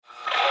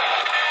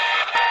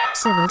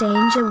civil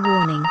danger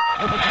warning.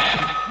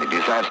 A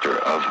disaster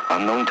of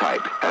unknown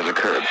type has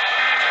occurred.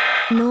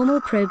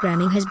 Normal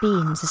programming has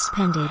been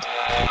suspended.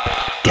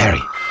 Gary,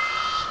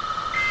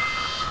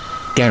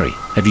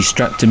 have you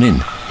strapped him in?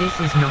 This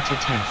is not a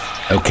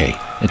test. Okay,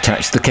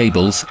 attach the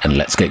cables and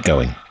let's get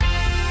going.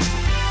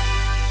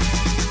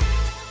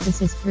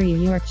 This is Free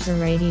Yorkshire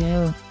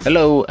Radio.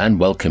 Hello and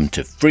welcome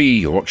to Free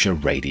Yorkshire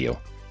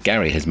Radio.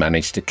 Gary has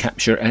managed to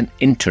capture an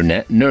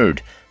internet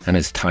nerd and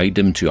has tied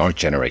him to our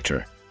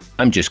generator.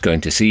 I'm just going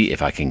to see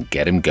if I can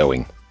get him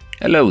going.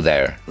 Hello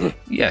there.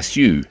 Yes,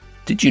 you.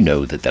 Did you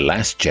know that The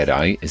Last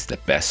Jedi is the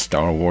best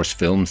Star Wars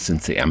film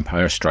since The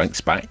Empire Strikes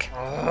Back?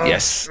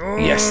 Yes,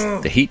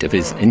 the heat of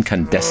his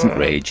incandescent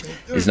rage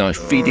is now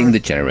feeding the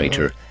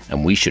generator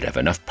and we should have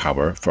enough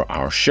power for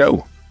our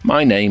show.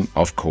 My name,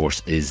 of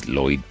course, is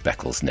Lloyd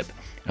Becklesnip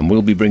and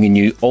we'll be bringing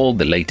you all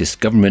the latest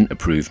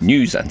government-approved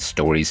news and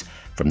stories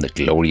from the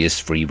glorious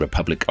Free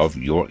Republic of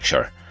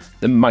Yorkshire,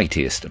 the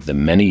mightiest of the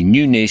many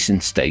new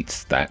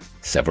nation-states that,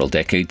 several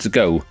decades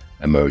ago,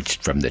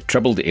 emerged from the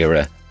troubled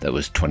era that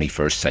was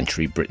 21st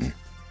century Britain.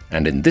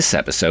 And in this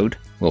episode,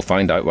 we'll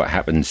find out what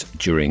happens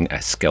during a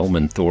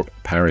Skelmanthorpe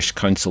Parish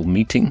Council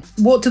meeting.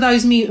 What do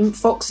those mutant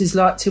foxes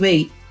like to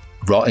eat?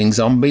 Rotting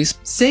zombies.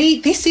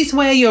 See, this is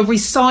where you're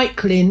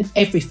recycling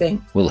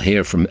everything. We'll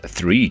hear from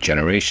 3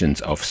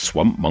 generations of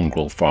swamp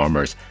mongrel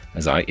farmers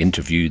as I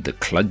interviewed the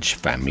Cludge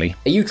family.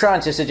 Are you trying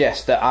to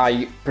suggest that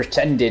I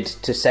pretended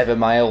to sever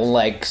my own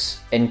legs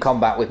in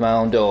combat with my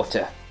own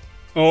daughter?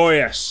 Oh,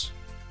 yes.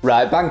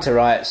 Right, bang to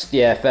rights.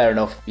 Yeah, fair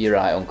enough. You're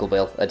right, Uncle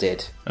Bill. I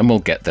did. And we'll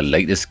get the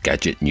latest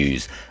gadget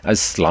news as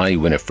Sly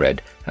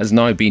Winifred has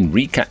now been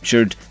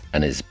recaptured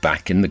and is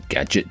back in the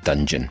gadget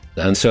dungeon.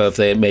 And so have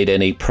they made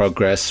any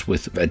progress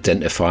with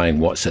identifying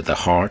what's at the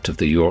heart of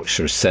the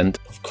Yorkshire scent?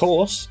 Of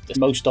course, the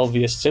most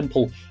obvious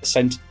simple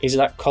scent is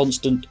that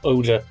constant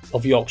odour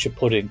of Yorkshire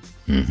pudding.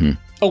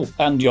 Oh,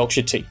 and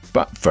Yorkshire tea.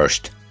 But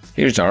first,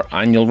 here's our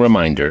annual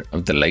reminder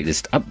of the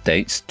latest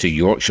updates to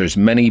Yorkshire's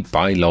many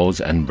bylaws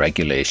and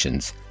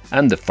regulations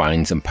and the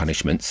fines and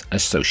punishments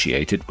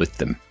associated with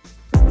them.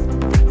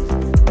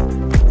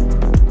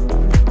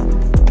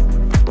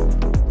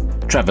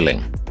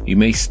 Travelling. You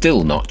may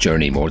still not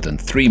journey more than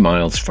 3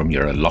 miles from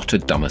your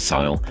allotted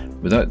domicile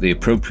without the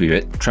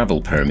appropriate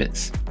travel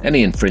permits.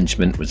 Any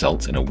infringement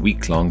results in a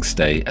week-long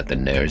stay at the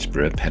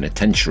Knaresborough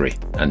Penitentiary.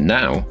 And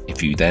now,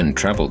 if you then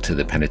travel to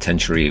the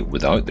penitentiary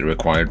without the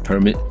required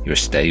permit, your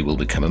stay will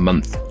become a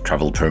month.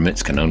 Travel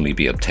permits can only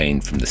be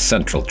obtained from the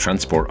Central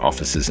Transport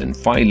Offices in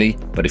Filey,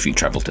 but if you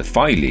travel to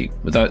Filey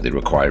without the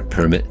required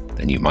permit,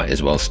 then you might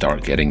as well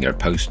start getting your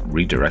post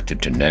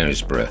redirected to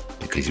Knaresborough,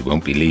 because you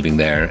won't be leaving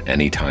there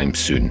anytime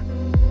soon.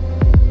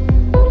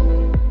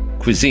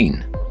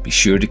 Cuisine. Be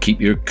sure to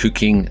keep your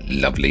cooking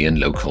lovely and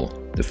local.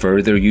 The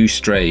further you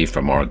stray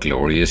from our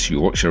glorious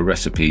Yorkshire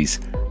recipes,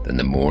 then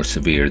the more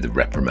severe the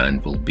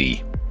reprimand will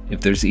be.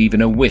 If there's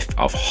even a whiff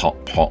of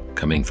hot pot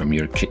coming from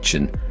your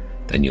kitchen,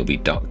 then you'll be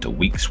docked a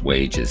week's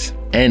wages.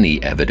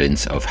 Any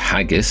evidence of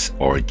haggis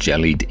or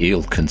jellied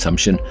eel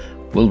consumption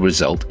will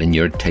result in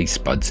your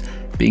taste buds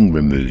being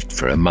removed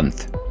for a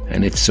month.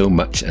 And if so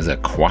much as a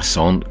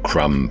croissant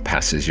crumb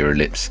passes your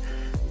lips,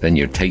 then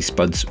your taste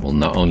buds will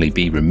not only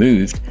be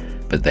removed,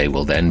 but they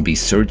will then be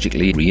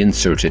surgically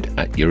reinserted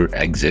at your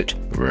exit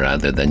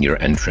rather than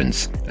your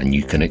entrance, and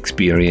you can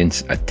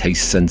experience a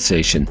taste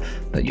sensation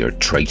that your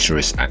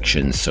traitorous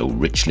actions so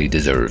richly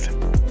deserve.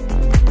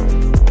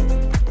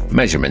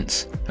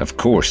 Measurements. Of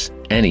course,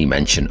 any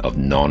mention of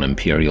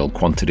non-imperial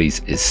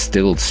quantities is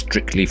still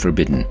strictly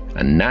forbidden,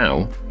 and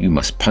now you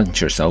must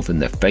punch yourself in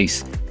the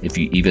face if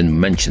you even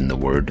mention the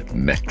word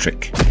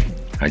metric.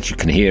 As you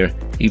can hear,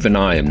 even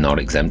I am not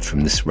exempt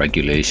from this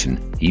regulation,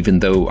 even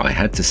though I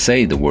had to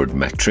say the word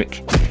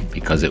metric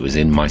because it was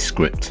in my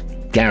script.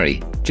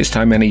 Gary, just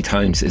how many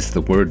times is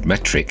the word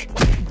metric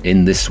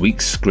in this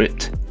week's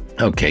script?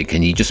 Okay,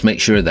 can you just make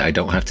sure that I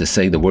don't have to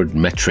say the word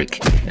metric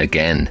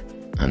again?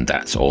 And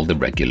that's all the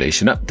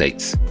regulation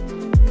updates.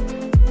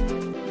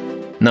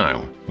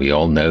 Now, we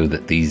all know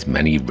that these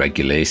many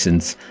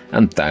regulations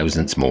and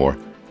thousands more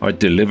are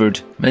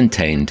delivered,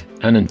 maintained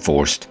and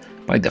enforced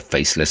by the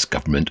faceless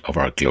government of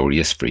our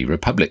glorious Free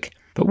Republic.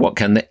 But what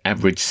can the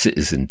average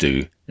citizen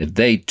do if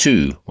they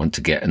too want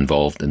to get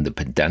involved in the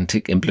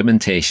pedantic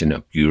implementation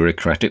of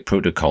bureaucratic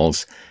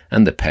protocols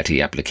and the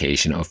petty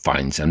application of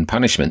fines and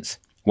punishments?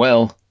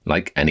 Well,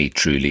 like any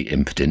truly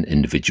impotent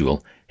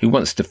individual who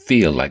wants to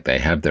feel like they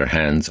have their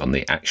hands on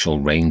the actual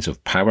reins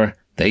of power,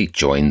 they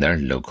join their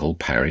local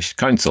parish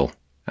council.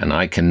 And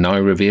I can now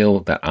reveal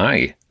that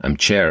I am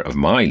chair of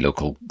my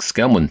local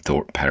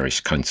Skelmanthorpe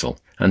Parish Council.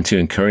 And to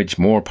encourage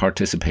more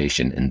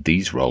participation in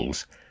these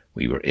roles,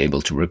 we were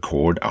able to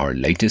record our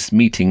latest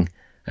meeting,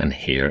 and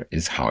here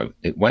is how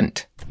it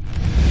went.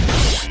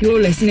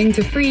 You're listening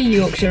to Free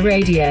Yorkshire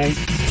Radio.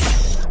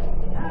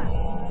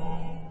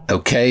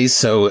 Okay,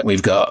 so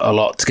we've got a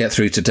lot to get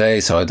through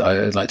today, so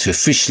I'd like to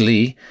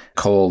officially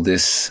call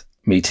this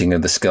meeting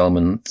of the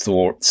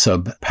Skelmanthorpe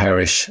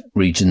Sub-Parish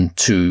Region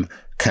 2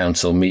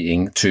 council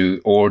meeting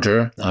to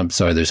order. I'm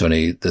sorry, there's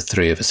only the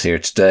three of us here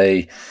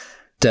today.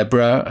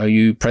 Deborah, are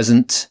you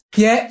present?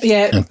 Yeah.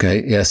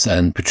 Okay, yes.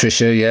 And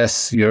Patricia,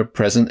 yes, you're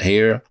present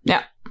here.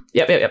 Yeah.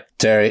 Yep.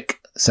 Derek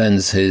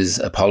sends his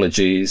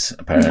apologies.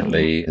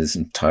 Apparently, his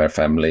entire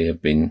family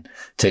have been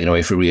taken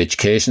away for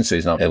re-education, so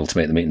he's not able to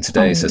make the meeting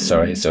today. So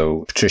sorry.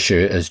 So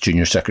Patricia, as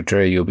junior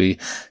secretary, you'll be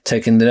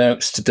taking the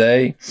notes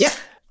today. Yeah.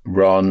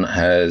 Ron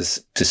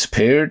has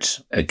disappeared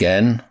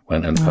again,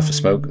 went in a puff of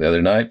smoke the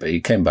other night, but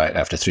he came back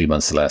after 3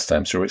 months the last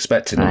time, so we're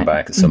expecting him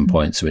back at some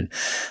point.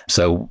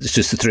 So it's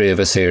just the three of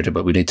us here,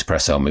 but we need to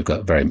press on. We've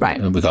got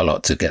a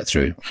lot to get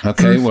through.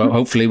 Okay, well,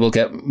 hopefully we'll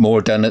get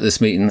more done at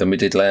this meeting than we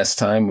did last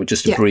time. With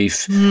just a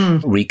brief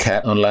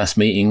recap on last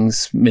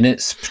meeting's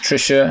minutes.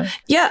 Patricia?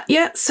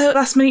 Yeah. So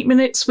last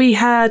minutes, we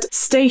had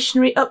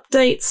stationery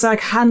updates. I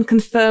can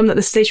confirm that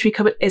the stationery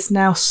cupboard is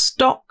now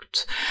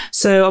stocked.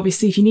 So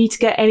obviously, if you need to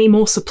get any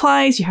more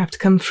supplies, you have to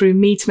come through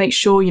me to make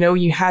sure,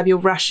 you have your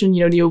ration,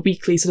 your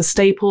weekly sort of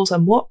staples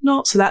and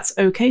whatnot. So that's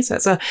okay. So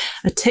that's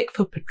a tick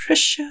for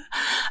Patricia.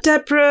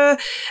 Deborah,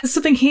 there's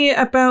something here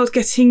about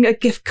getting a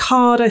gift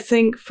card, I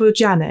think, for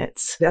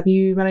Janet. Have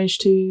you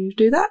managed to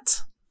do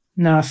that?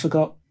 No, I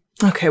forgot.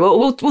 Okay, well,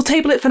 we'll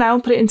table it for now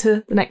and put it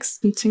into the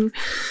next meeting.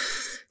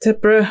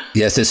 Deborah?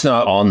 Yes, it's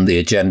not on the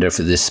agenda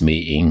for this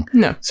meeting.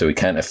 No. So we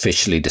can't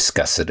officially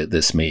discuss it at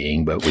this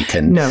meeting, but we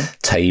can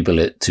table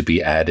it to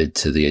be added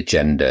to the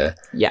agenda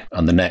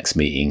on the next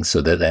meeting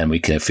so that then we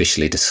can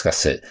officially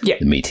discuss it the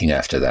meeting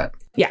after that.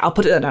 Yeah, I'll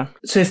put it there now.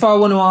 So if I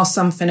want to ask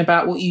something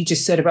about what you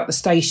just said about the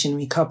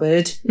stationery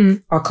cupboard,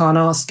 I can't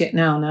ask it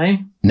now, no?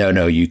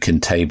 No, you can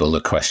table the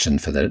question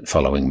for the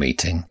following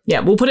meeting. Yeah,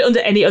 we'll put it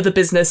under any other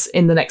business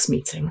in the next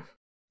meeting.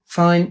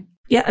 Fine.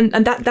 Yeah,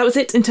 and that was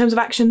it in terms of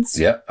actions?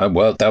 Yeah,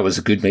 well, that was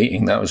a good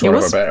meeting. That was one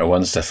of our better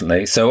ones,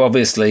 definitely. So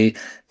obviously,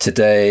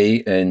 today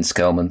in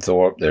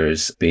Skelmanthorpe,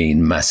 there's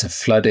been massive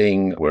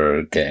flooding.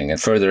 We're getting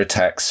further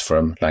attacks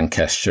from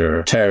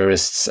Lancaster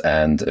terrorists,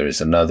 and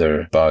there's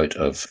another bout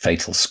of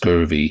fatal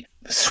scurvy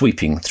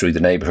sweeping through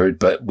the neighbourhood.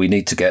 But we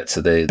need to get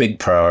to the big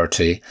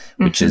priority,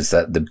 which is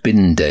that the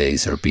bin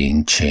days are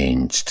being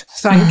changed.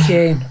 Thank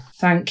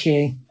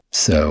you.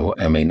 So,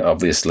 I mean,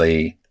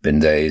 obviously, bin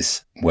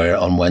days were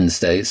on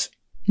Wednesdays.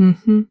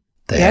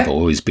 They have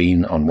always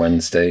been on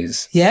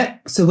Wednesdays. Yeah,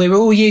 so we're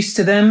all used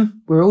to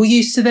them. We're all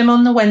used to them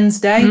on the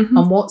Wednesday.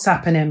 And what's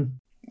happening?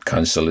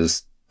 Council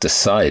has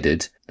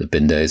decided the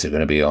bin days are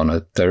going to be on a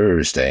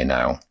Thursday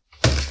now.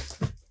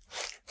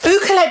 Who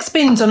collects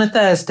bins on a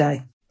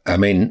Thursday? I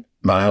mean,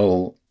 my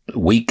whole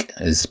week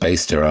is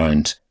based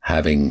around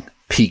having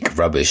peak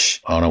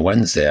rubbish on a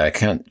Wednesday. I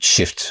can't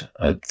shift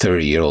a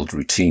 30-year-old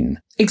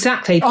routine.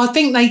 Exactly. I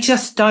think they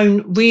just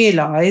don't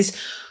realise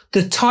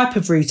the type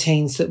of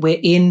routines that we're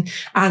in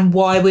and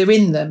why we're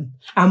in them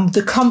and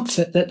the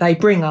comfort that they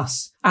bring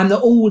us and the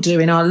order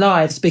in our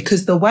lives,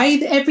 because the way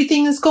that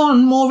everything has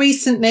gone more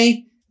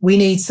recently, we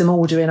need some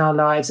order in our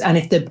lives. And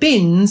if the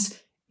bins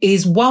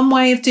is one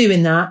way of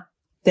doing that,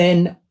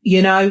 then,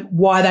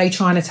 why are they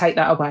trying to take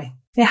that away?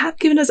 They have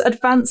given us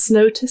advance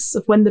notice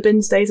of when the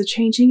bins days are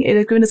changing.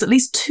 They've given us at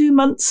least 2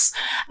 months,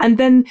 and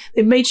then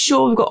they've made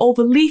sure we've got all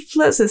the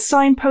leaflets, the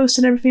signposts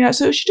and everything else.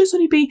 So it should just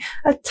only be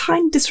a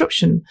tiny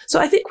disruption. So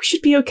I think we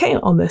should be okay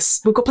on this.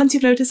 We've got plenty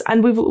of notice,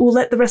 and we'll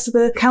let the rest of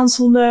the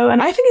council know.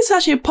 And I think it's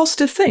actually a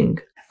positive thing.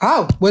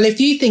 Oh, well, if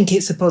you think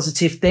it's a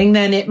positive thing,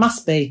 then it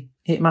must be.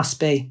 It must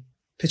be,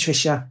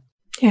 Patricia.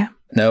 Yeah.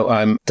 No,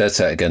 I'm dead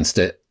set against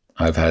it.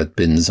 I've had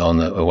bins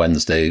on a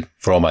Wednesday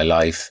for all my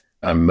life.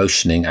 I'm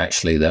motioning,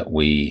 actually, that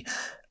we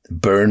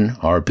burn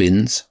our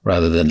bins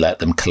rather than let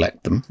them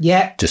collect them.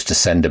 Yeah. Just to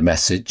send a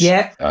message.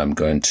 Yeah. I'm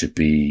going to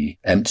be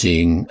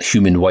emptying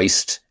human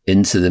waste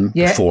into them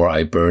before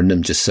I burn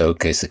them, just so in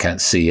case they can't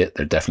see it,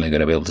 they're definitely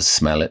going to be able to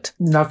smell it.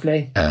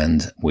 Lovely.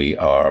 And we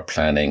are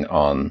planning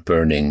on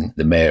burning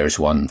the mayor's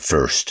one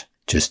first,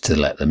 just to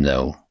let them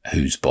know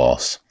who's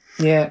boss.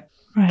 Yeah.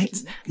 Right.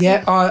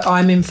 Yeah,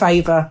 I'm in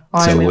favour.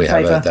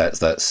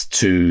 That's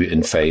 2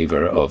 in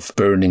favour of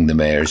burning the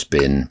mayor's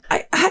bin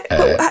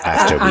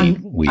after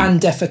we and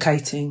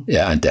defecating.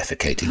 Yeah, and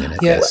defecating in it.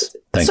 Yes.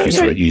 Thank you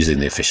for using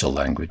the official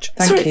language.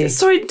 Thank you.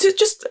 Sorry,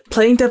 just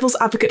playing devil's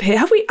advocate here.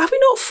 Have we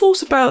not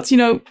thought about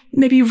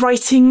maybe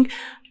writing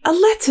a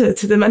letter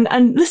to them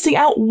and listing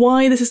out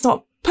why this is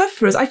not perfect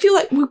for us? I feel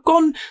like we've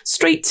gone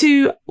straight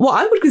to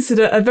what I would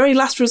consider a very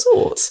last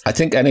resort. I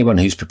think anyone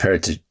who's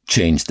prepared to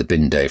change the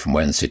bin day from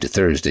Wednesday to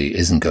Thursday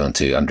isn't going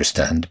to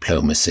understand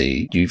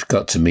diplomacy. You've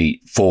got to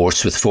meet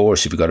force with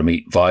force. You've got to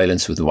meet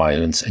violence with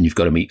violence, and you've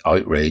got to meet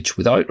outrage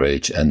with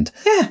outrage. And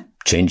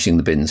changing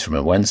the bins from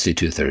a Wednesday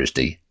to a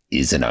Thursday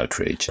is an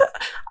outrage.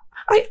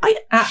 I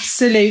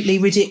absolutely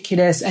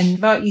ridiculous.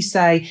 And like you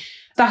say,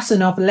 that's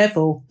another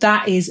level.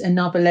 That is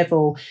another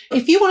level.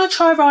 If you want to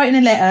try writing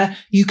a letter,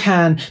 you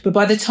can. But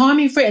by the time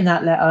you've written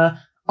that letter,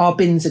 our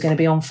bins are going to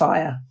be on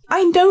fire.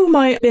 I know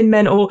my bin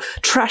men, or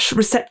trash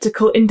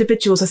receptacle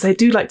individuals, as they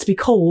do like to be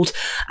called,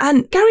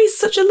 and Gary's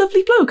such a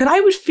lovely bloke, and I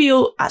would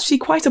feel actually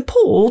quite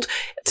appalled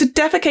to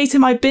defecate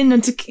in my bin,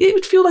 and it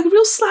would feel like a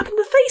real slap in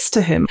the face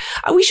to him.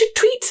 We should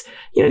treat,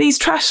 these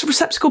trash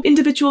receptacle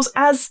individuals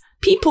as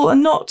people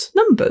and not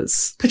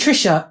numbers.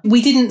 Patricia,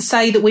 we didn't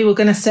say that we were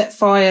going to set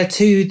fire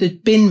to the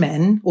bin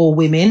men or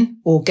women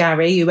or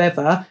Gary,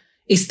 whoever.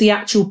 It's the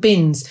actual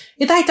bins.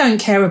 If they don't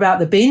care about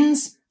the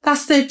bins,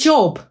 that's their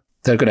job.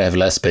 They're going to have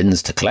less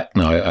bins to collect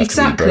now after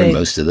Exactly. we burn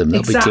most of them.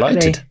 They'll be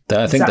delighted.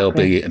 I think they'll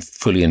Exactly. be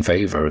fully in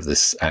favour of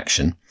this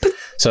action.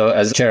 So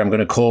as chair, I'm going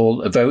to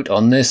call a vote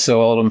on this.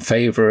 So all in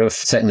favour of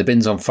setting the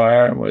bins on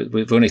fire.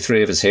 We've only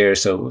 3 of us here,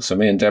 so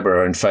me and Deborah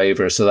are in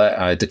favour. So that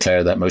I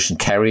declare that motion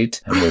carried,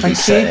 and we'll be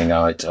setting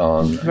out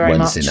on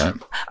Wednesday night.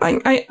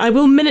 I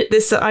will minute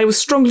this. I was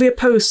strongly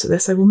opposed to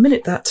this. I will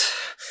minute that.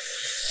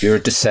 Your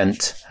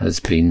dissent has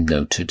been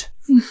noted.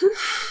 Mm-hmm.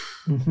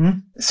 Mm-hmm.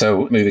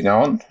 So moving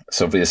on.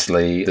 So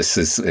obviously this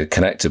is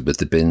connected with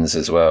the bins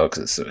as well,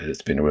 because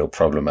it's been a real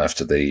problem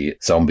after the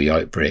zombie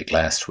outbreak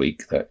last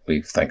week that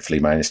we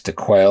thankfully managed to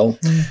quell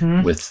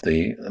with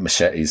the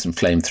machetes and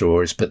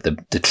flamethrowers. But the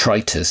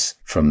detritus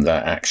from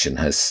that action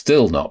has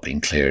still not been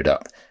cleared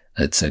up.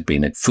 It's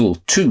been a full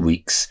 2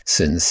 weeks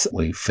since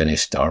we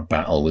finished our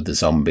battle with the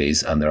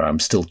zombies, and I'm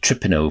still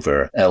tripping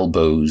over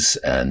elbows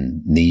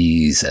and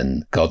knees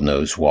and God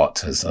knows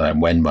what as I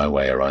wend my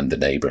way around the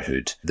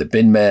neighbourhood. The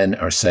bin men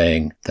are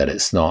saying that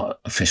it's not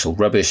official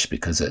rubbish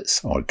because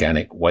it's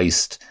organic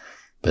waste,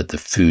 but the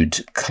food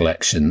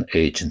collection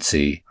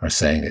agency are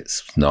saying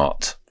it's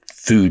not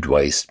food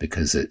waste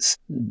because it's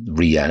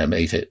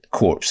reanimated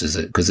corpses,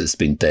 because it's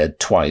been dead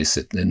twice.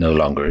 It no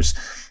longer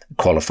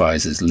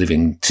qualifies as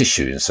living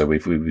tissue. And so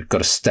we've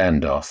got a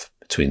standoff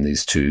between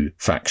these two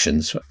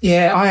factions.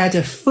 Yeah, I had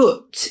a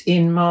foot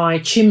in my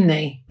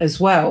chimney as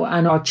well,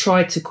 and I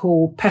tried to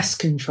call pest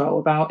control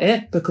about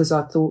it because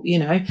I thought,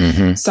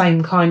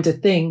 same kind of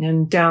thing,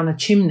 and down a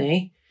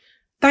chimney.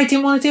 They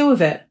didn't want to deal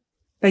with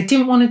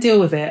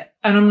it.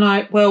 And I'm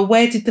like, well,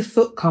 where did the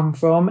foot come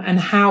from, and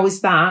how is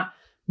that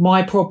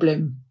my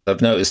problem? I've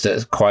noticed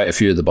that quite a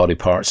few of the body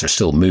parts are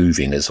still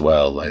moving as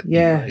well,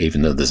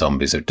 even though the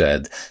zombies are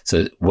dead.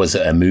 So was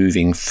it a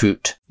moving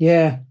foot?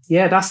 Yeah,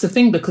 that's the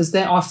thing, because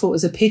I thought it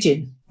was a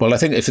pigeon. Well, I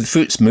think if the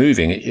foot's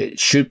moving, it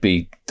should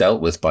be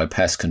dealt with by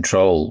pest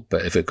control.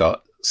 But if it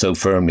got so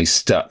firmly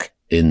stuck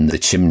in the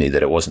chimney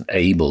that it wasn't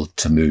able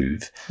to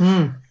move,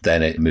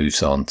 then it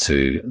moves on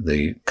to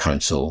the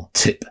council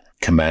tip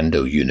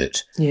commando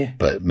unit. Yeah.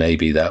 But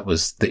maybe that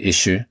was the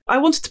issue. I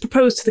wanted to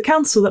propose to the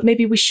council that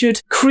maybe we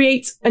should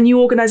create a new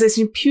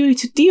organisation purely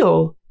to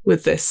deal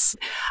with this.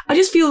 I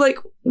just feel like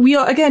we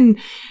are, again,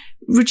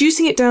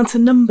 reducing it down to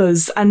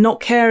numbers and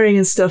not caring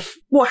and stuff.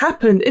 What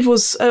happened? It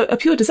was a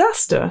pure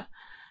disaster.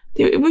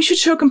 We should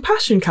show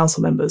compassion,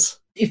 council members.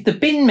 If the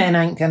bin men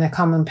ain't going to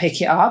come and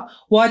pick it up,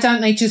 why don't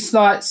they just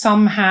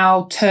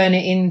somehow turn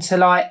it into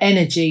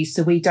energy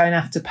so we don't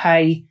have to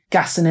pay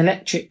gas and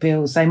electric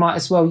bills? They might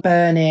as well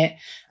burn it,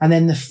 and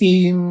then the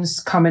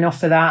fumes coming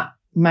off of that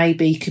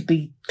maybe could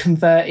be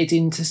converted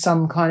into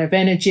some kind of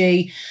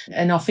energy,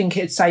 and I think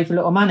it'd save a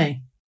lot of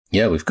money.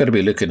 Yeah, we've got to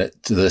be looking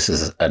at this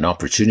as an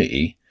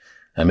opportunity.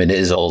 I mean, it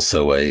is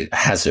also a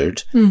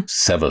hazard.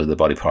 Several of the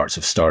body parts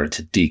have started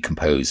to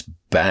decompose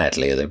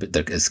badly.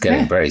 It's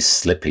getting very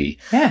slippy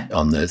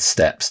on the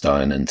steps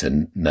down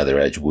into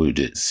Nether Edge Wood.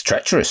 It's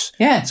treacherous.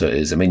 Yeah. So it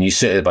is. I mean, you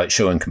say about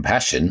showing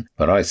compassion,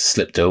 but I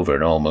slipped over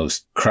and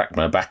almost cracked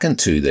my back in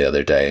two the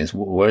other day.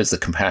 Where's the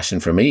compassion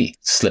for me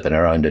slipping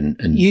around?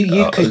 And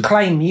you could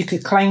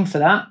claim for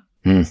that.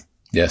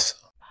 Yes.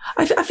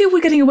 I feel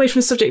we're getting away from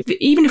the subject,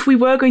 even if we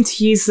were going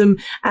to use them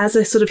as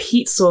a sort of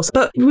heat source.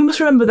 But we must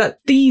remember that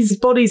these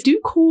bodies do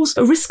cause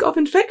a risk of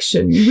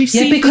infection.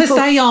 Because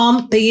they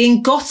aren't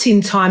being got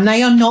in time.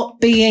 They are not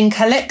being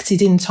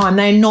collected in time.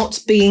 They're not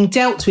being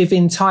dealt with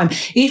in time.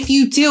 If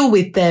you deal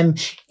with them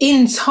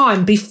in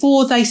time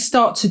before they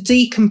start to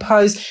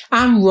decompose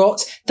and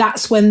rot,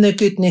 that's when the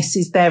goodness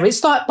is there.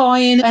 It's like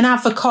buying an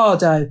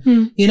avocado,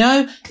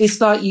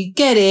 It's like you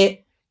get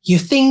it, you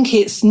think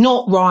it's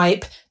not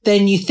ripe,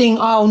 then you think,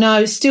 oh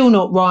no, it's still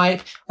not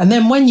ripe. And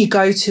then when you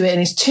go to it and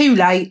it's too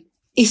late,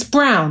 it's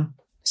brown.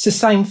 It's the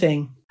same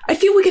thing. I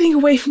feel we're getting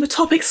away from the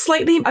topic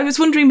slightly. I was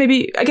wondering,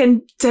 maybe,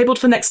 again, tabled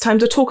for next time,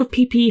 to talk of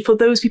PPE for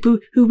those people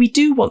who we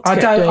do want to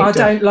I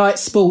don't like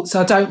sports.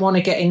 I don't want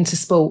to get into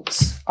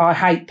sports. I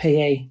hate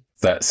PE.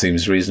 That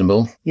seems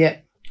reasonable. Yeah.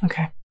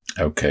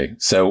 Okay.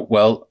 So,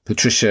 well,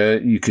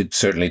 Patricia, you could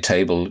certainly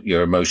table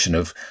your motion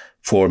of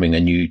forming a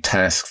new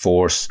task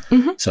force.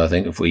 So I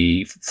think if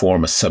we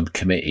form a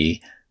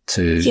subcommittee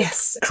to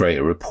create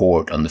a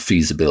report on the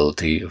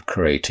feasibility of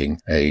creating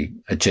a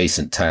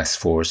adjacent task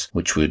force,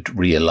 which would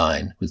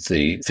realign with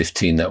the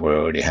 15 that we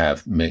already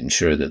have, making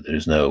sure that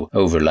there's no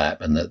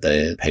overlap and that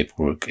the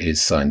paperwork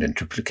is signed in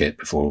triplicate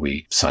before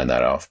we sign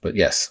that off. But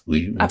yes,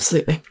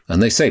 absolutely.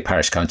 And they say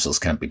parish councils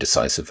can't be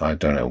decisive. I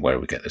don't know where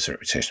we get this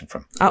reputation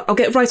from. I'll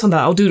get right on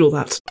that. I'll doodle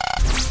that.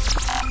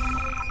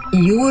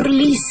 You're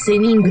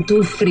listening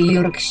to Free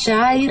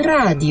Yorkshire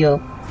Radio.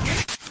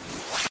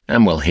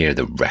 and we'll hear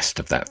the rest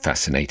of that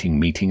fascinating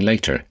meeting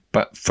later.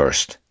 But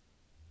first...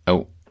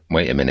 Oh,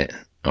 wait a minute.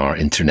 Our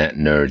internet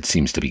nerd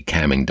seems to be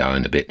calming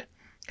down a bit.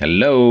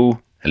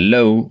 Hello?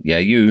 Hello? Yeah,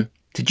 you?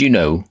 Did you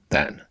know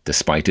that,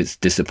 despite its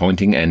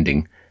disappointing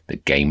ending, the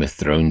Game of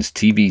Thrones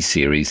TV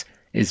series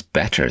is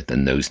better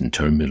than those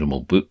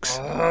interminable books?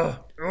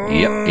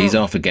 Yep, he's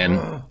off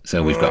again,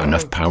 so we've got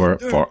enough power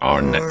for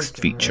our next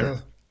feature.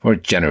 For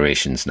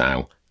generations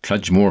now,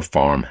 Cludgemore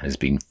Farm has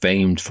been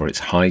famed for its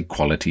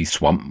high-quality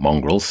swamp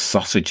mongrel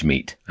sausage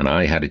meat, and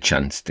I had a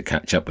chance to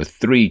catch up with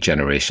 3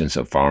 generations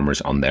of farmers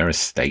on their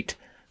estate,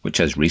 which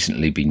has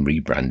recently been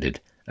rebranded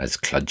as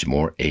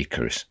Cludgemore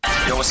Acres.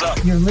 Yo, what's up?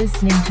 You're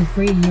listening to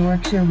Free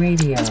Yorkshire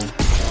Radio.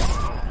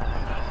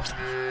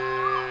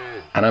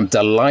 And I'm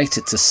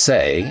delighted to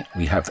say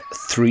we have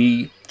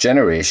 3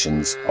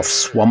 generations of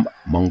swamp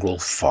mongrel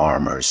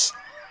farmers.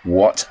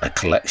 What a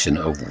collection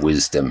of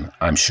wisdom.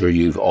 I'm sure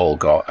you've all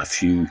got a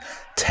few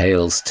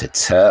tales to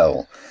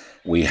tell.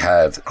 We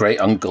have great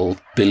uncle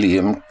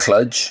Billiam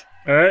Cludge,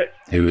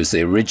 who is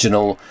the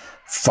original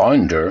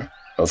founder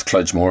of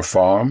Cludgemore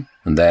Farm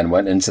and then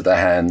went into the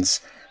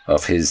hands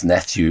of his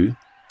nephew,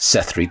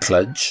 Sethry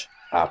Cludge.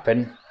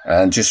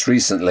 And just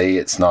recently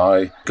it's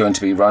now going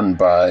to be run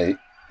by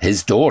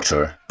his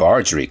daughter,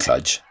 Bargery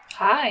Cludge.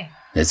 Hi.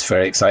 It's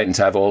very exciting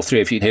to have all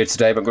 3 of you here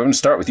today, but I'm going to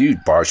start with you,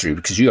 Bargery,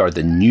 because you are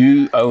the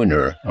new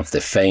owner of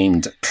the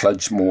famed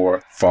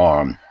Cludgemore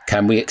Farm.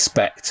 Can we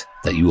expect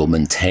that you will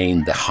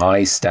maintain the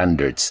high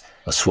standards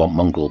of swamp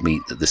mongrel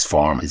meat that this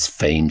farm is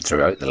famed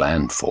throughout the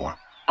land for?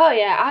 Oh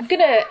yeah, I'm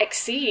going to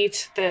exceed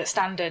the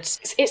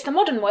standards. It's the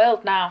modern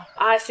world now.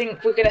 I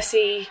think we're going to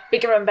see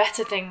bigger and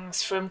better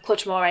things from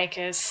Cludgemore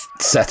Acres.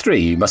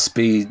 Sethry, you must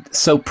be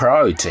so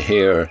proud to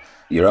hear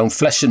your own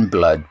flesh and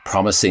blood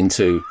promising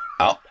to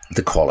up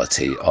the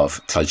quality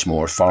of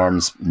Cludgemore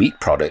Farm's meat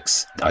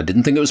products. I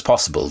didn't think it was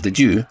possible, did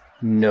you?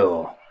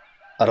 No,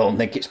 I don't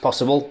think it's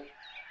possible.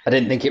 I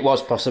didn't think it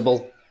was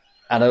possible.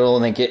 And I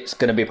don't think it's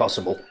going to be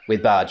possible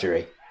with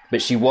Bargery.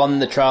 But she won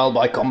the trial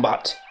by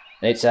combat.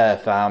 It's her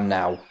farm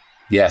now.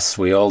 Yes,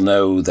 we all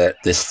know that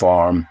this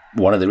farm,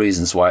 one of the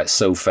reasons why it's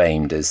so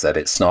famed is that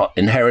it's not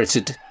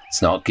inherited,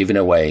 it's not given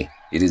away.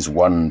 It is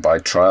won by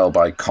trial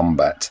by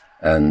combat.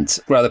 And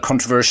rather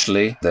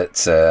controversially, that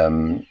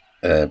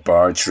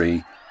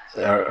Bargery,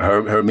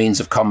 her means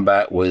of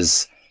combat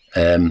was...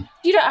 You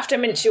don't have to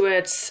mince your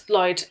words,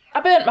 Lloyd.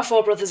 I burnt my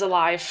 4 brothers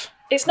alive.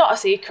 It's not a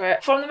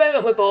secret. From the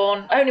moment we're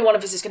born, only one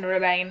of us is going to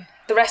remain.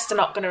 The rest are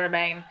not going to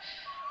remain.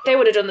 They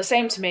would have done the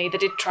same to me. They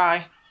did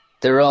try.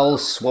 They're all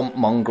swamp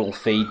mongrel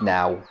feed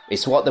now.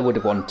 It's what they would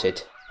have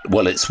wanted.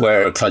 Well, it's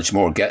where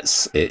Cludgemore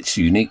gets its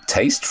unique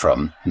taste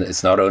from.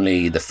 It's not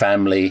only the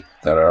family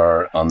that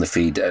are on the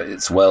feed.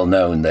 It's well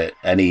known that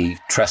any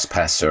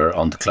trespasser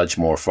on the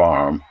Cludgemore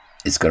Farm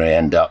is going to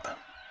end up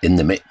in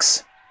the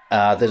mix.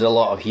 There's a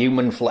lot of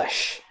human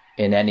flesh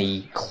in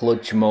any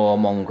Cludgemore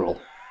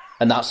mongrel.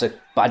 And that's a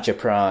badge of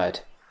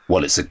pride.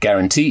 Well, it's a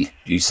guarantee.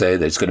 You say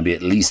there's going to be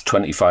at least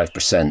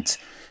 25%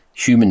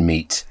 human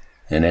meat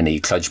in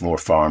any Cludgemore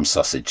Farm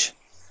sausage.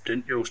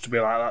 Didn't used to be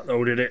like that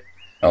though, did it?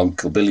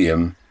 Uncle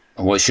Billiam,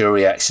 what's your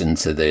reaction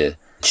to the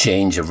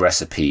change of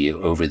recipe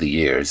over the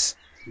years?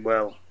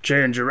 Well,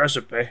 change of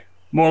recipe?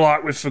 More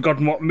like we've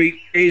forgotten what meat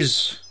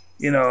is.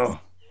 You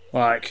know,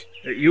 like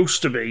it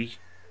used to be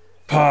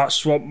part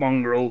swamp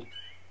mongrel,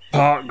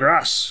 part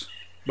grass.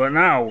 But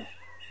now,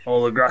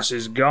 all the grass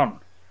is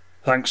gone.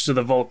 Thanks to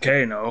the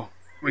volcano,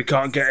 we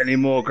can't get any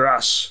more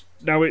grass.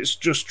 Now it's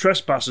just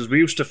trespassers. We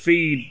used to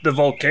feed the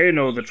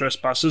volcano the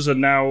trespassers,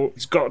 and now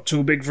it's got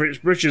too big for its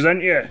britches,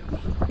 ain't you?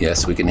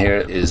 Yes, we can hear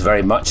it is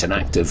very much an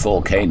active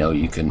volcano.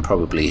 You can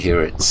probably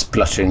hear it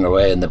spluttering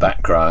away in the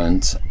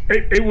background.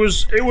 It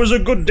was a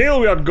good deal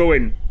we had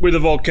going with the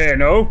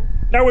volcano.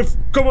 Now we've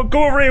come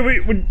over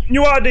here with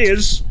new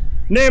ideas,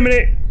 naming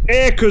it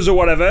Acres or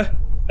whatever,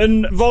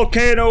 and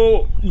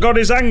volcano god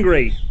is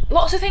angry.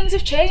 Lots of things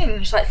have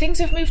changed. Like, things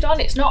have moved on.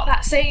 It's not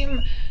that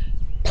same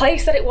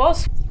place that it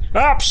was.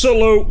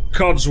 Absolute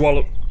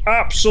codswallop.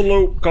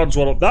 Absolute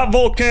codswallop. That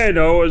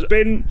volcano has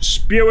been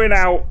spewing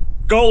out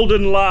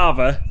golden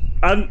lava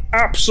and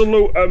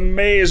absolute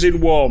amazing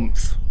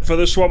warmth for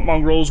the swamp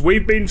mongrels.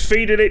 We've been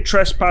feeding it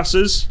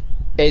trespassers.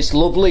 It's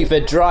lovely for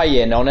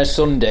drying on a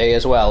Sunday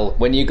as well,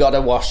 when you got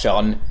a wash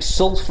on.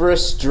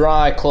 Sulphurous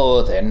dry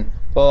clothing.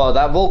 Oh,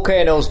 that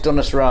volcano's done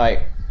us right.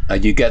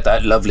 And you get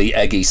that lovely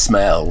eggy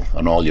smell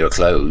on all your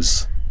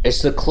clothes.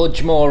 It's the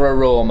Cludgemore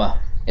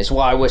aroma. It's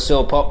why we're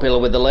so popular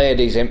with the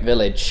ladies in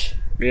village.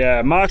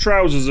 Yeah, my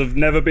trousers have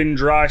never been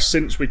dry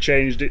since we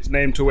changed its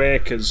name to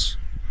Acres.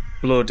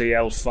 Bloody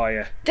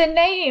hellfire. The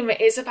name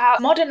is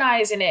about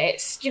modernising it.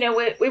 It's, you know,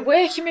 we're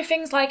working with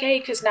things like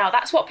Acres now.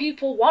 That's what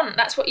people want.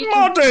 That's what you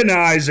can...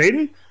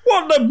 Modernising?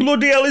 What the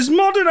bloody hell is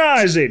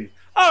modernising?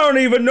 I don't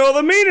even know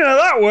the meaning of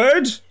that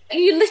word.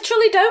 You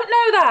literally don't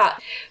know that.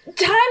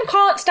 Time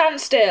can't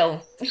stand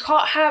still. You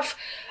can't have...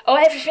 Oh,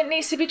 everything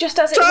needs to be just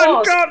as it was.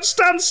 Time can't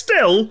stand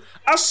still?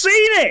 I've seen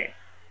it.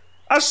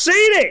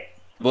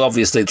 Well,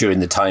 obviously, during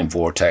the time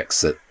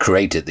vortex that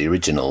created the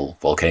original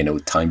volcano,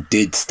 time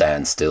did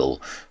stand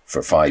still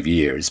for 5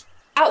 years.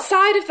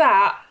 Outside of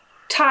that,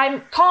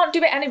 time can't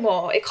do it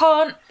anymore. It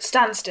can't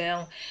stand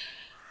still.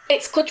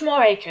 It's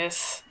Cludgemore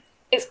Acres.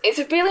 It's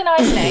a really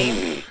nice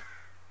name.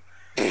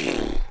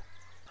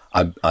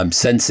 I'm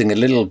sensing a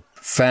little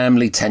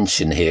family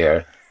tension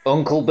here.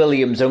 Uncle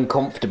Billiam's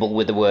uncomfortable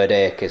with the word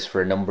acres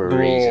for a number of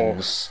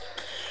reasons.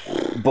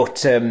 But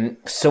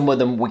some of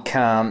them we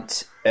can't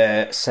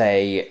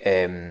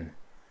say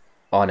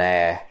on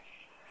air.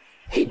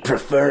 He'd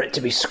prefer it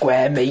to be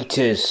square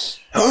metres.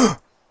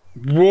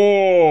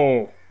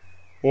 Whoa!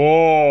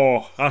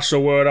 Whoa! That's a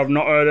word I've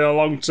not heard in a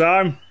long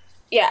time.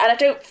 Yeah, and I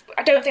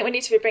don't think we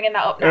need to be bringing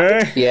that up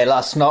now. Yeah,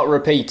 let's not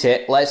repeat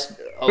it. Let's...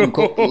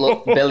 Uncle...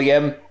 look,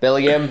 Billiam,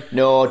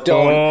 no,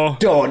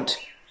 don't.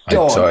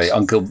 I'm sorry,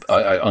 Uncle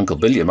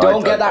Billiam.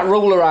 Don't get that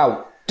ruler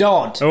out.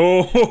 Don't.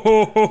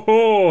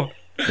 Oh.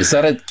 Is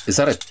that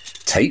a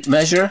tape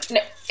measure?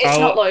 No, it's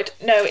not, Lloyd.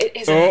 No, it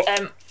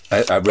isn't.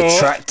 A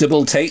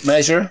retractable tape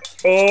measure?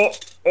 Oh,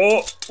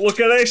 look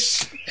at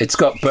this. It's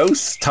got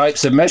both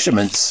types of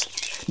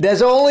measurements.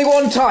 There's only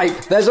one type.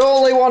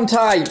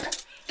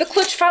 The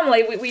Cludge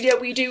family,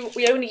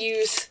 we only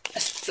use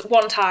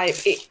one type.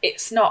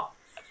 It's not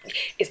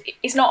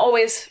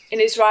always in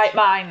his right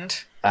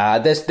mind.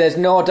 There's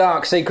no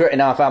dark secret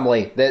in our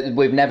family.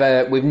 We've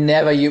never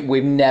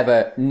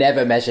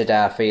measured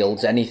our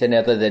fields anything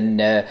other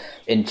than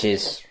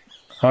inches.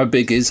 How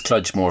big is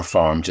Cludgemore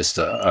Farm, just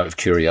out of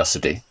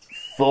curiosity?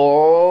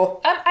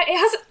 It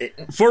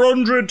has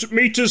 400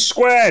 metres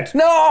squared.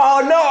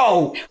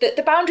 No.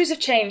 The boundaries have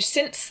changed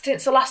since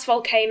the last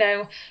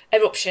volcano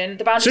eruption.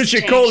 The boundaries Since you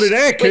have called it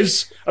changed.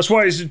 acres, that's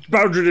why its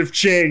boundaries have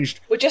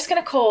changed. We're just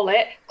going to call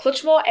it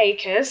Cludgemore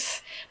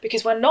Acres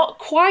because we're not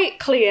quite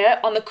clear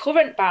on the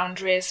current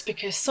boundaries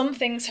because some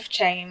things have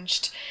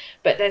changed.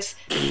 But there's...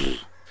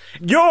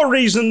 Your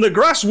reason the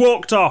grass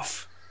walked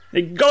off.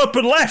 It got up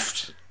and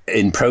left.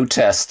 In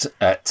protest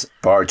at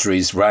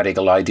Bargery's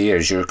radical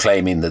ideas, you're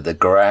claiming that the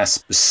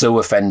grass was so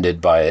offended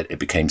by it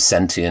became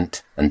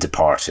sentient and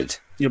departed.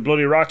 You're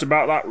bloody right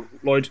about that,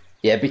 Lloyd.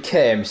 Yeah,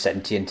 became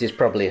sentient is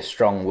probably a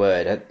strong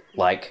word.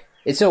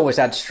 It's always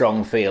had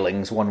strong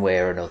feelings one way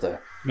or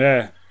another.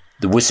 Yeah.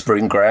 The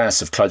whispering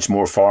grass of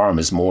Cludgemore Farm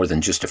is more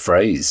than just a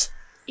phrase.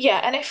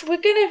 Yeah, and if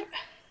we're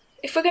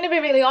gonna be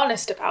really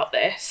honest about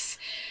this,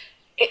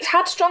 it's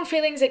had strong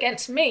feelings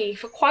against me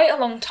for quite a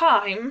long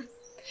time.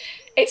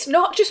 It's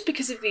not just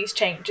because of these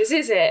changes,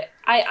 is it?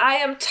 I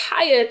am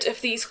tired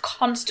of these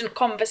constant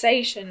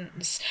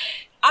conversations.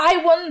 I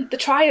won the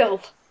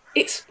trial.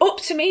 It's up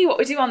to me what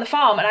we do on the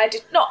farm, and I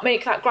did not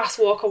make that grass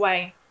walk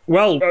away.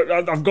 Well,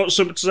 I've got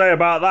something to say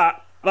about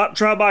that. That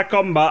trial by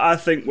combat, I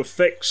think, were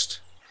fixed.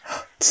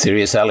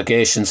 Serious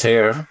allegations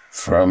here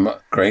from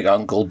great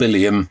Uncle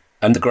Billiam.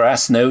 And the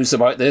grass knows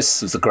about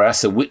this? Is the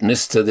grass a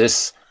witness to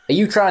this? Are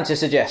you trying to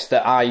suggest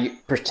that I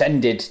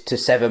pretended to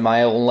sever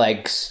my own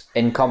legs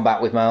in combat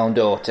with my own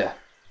daughter?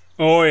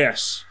 Oh,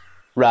 yes.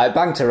 Right,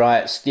 bang to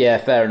rights. Yeah,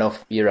 fair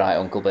enough. You're right,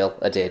 Uncle Bill.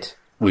 I did.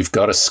 We've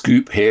got a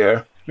scoop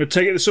here. We'll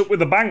take this up with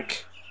the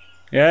bank.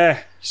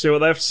 Yeah, see what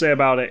they have to say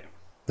about it.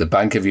 The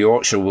Bank of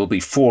Yorkshire will be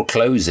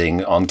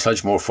foreclosing on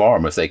Cludgemore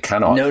Farm if they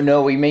cannot.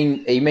 No, he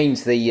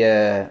means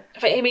the...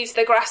 But he means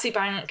the grassy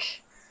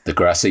bank. The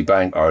grassy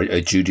bank are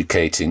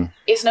adjudicating.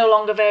 It's no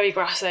longer very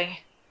grassy.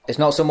 It's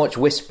not so much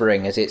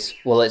whispering as it's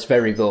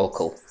very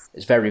vocal.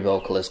 It's very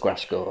vocal as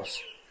grass goes.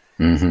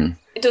 Mm-hmm.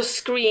 It does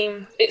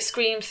scream. It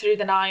screams through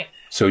the night.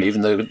 So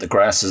even though the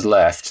grass has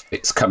left,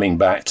 it's coming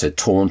back to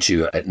taunt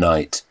you at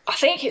night. I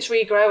think it's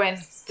regrowing.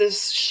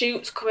 There's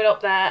shoots coming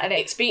up there and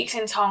it speaks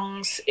in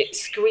tongues. It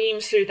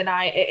screams through the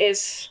night. It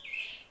is...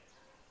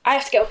 I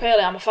have to get up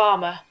early. I'm a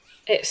farmer.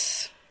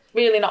 It's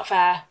really not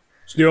fair.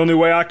 It's the only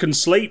way I can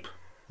sleep.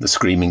 The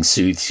screaming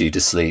soothes you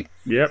to sleep.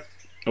 Yep.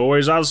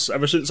 Always has,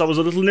 ever since I was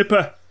a little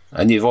nipper.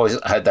 And you've always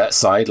had that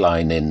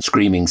sideline in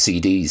Screaming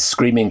CDs.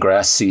 Screaming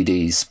Grass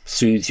CDs.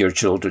 Soothe your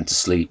children to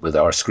sleep with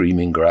our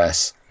Screaming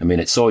Grass. I mean,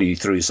 it saw you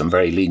through some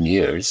very lean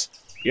years.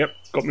 Yep,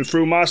 got me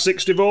through my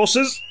 6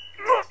 divorces.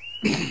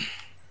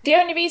 The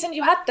only reason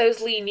you had those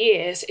lean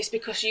years is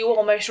because you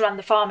almost ran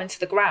the farm into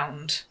the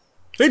ground.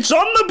 It's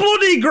on the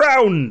bloody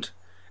ground!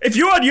 If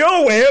you had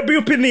your way, it'd be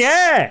up in the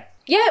air.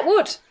 Yeah, it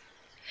would.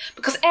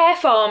 Because air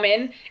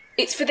farming,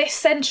 it's for this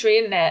century,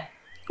 isn't it?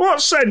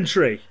 What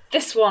century?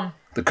 This one.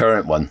 The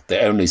current one,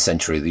 the only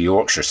century, the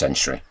Yorkshire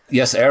century.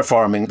 Yes, air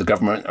farming, the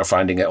government are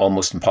finding it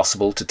almost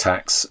impossible to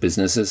tax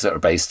businesses that are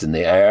based in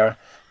the air.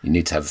 You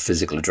need to have a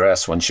physical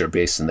address once you're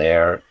based in the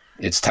air.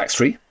 It's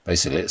tax-free,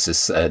 basically. It's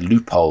this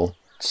loophole.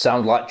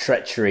 Sound like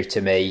treachery to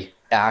me.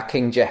 Our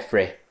King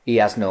Geoffrey, he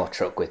has no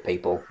truck with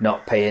people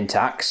not paying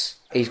tax.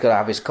 He's got to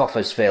have his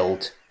coffers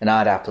filled, and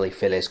I'd happily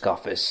fill his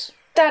coffers.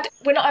 Dad,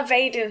 we're not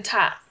evading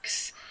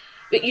tax,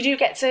 but you do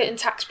get certain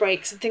tax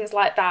breaks and things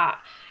like that.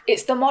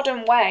 It's the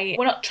modern way.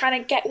 We're not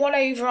trying to get one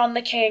over on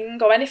the king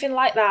or anything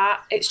like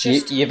that. It's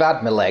just... You've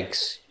had my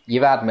legs.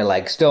 You've had my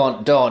legs.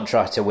 Don't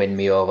try to win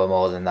me over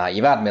more than that.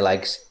 You've had my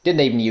legs.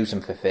 Didn't even use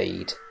them for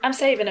feed. I'm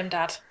saving them,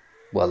 Dad.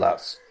 Well,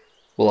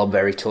 I'm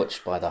very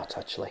touched by that,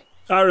 actually.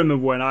 I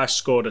remember when I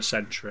scored a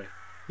century.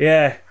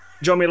 Yeah,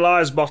 Johnny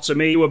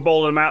Liesbottom, he were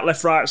bowling them out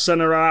left, right,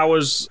 centre, and I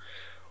was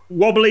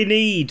wobbly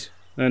kneed.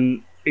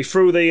 And he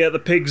threw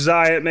the pig's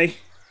eye at me.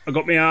 I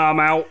got my arm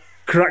out,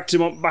 cracked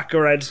him up back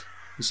of head,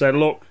 and said,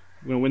 look,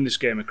 we're going to win this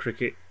game of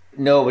cricket.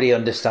 Nobody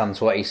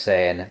understands what he's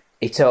saying.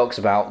 He talks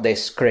about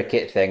this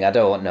cricket thing, I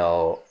don't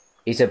know.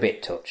 He's a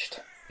bit touched.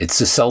 It's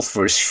the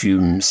sulphurous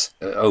fumes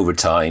over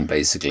time,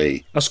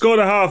 basically. I scored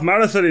a half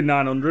marathon in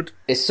 900.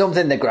 It's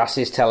something the grass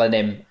is telling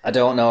him. I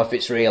don't know if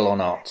it's real or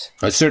not.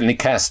 I certainly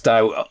cast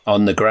doubt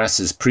on the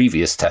grass's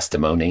previous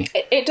testimony.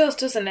 It does,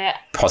 doesn't it?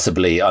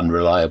 Possibly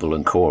unreliable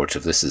in court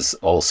if this is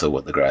also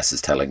what the grass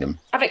is telling him.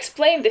 I've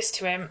explained this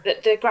to him,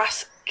 that the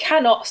grass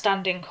cannot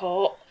stand in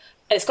court.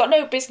 And it's got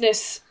no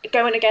business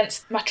going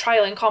against my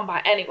trial in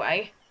combat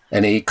anyway.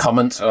 Any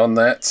comment on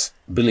that,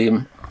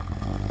 Billiam?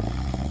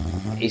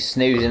 He's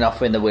snoozing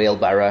off in the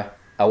wheelbarrow.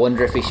 I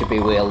wonder if he should be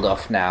wheeled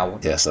off now.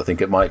 Yes, I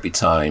think it might be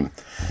time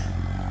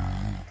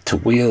to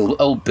wheel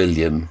old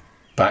Billiam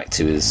back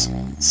to his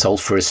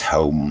sulphurous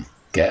home,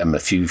 get him a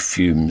few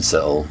fumes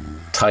that'll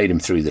tide him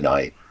through the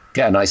night,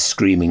 get a nice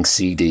screaming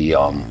CD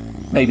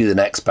on. Maybe the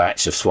next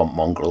batch of swamp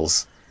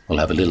mongrels will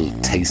have a little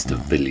taste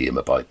of Billiam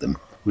about them.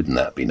 Wouldn't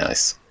that be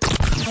nice?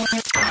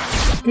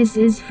 This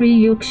is Free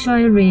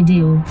Yorkshire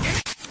Radio.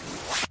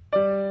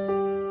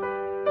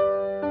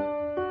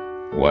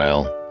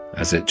 Well,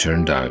 as it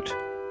turned out,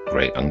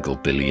 Great Uncle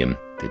Billiam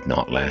did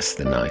not last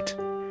the night.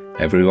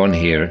 Everyone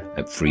here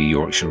at Free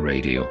Yorkshire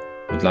Radio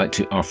would like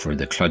to offer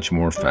the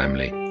Cludgemore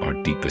family our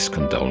deepest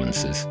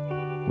condolences.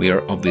 We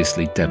are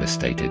obviously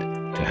devastated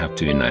to have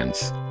to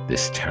announce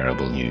this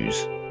terrible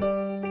news.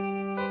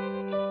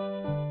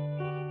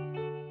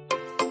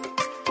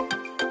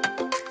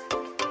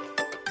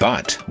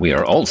 But we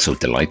are also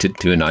delighted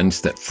to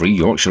announce that Free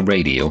Yorkshire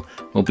Radio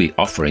will be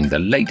offering the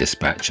latest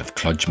batch of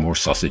Cludgemore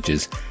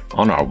sausages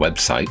on our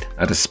website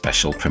at a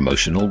special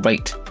promotional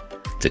rate.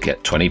 To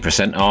get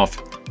 20%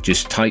 off,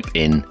 just type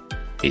in,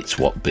 "It's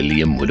what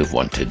Billiam would have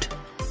wanted."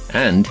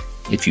 And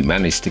if you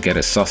manage to get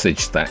a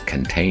sausage that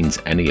contains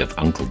any of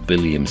Uncle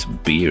Billiam's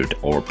beard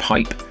or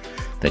pipe,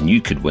 then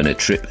you could win a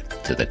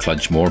trip to the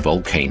Cludgemore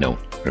volcano.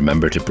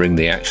 Remember to bring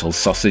the actual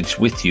sausage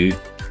with you,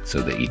 so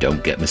that you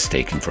don't get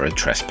mistaken for a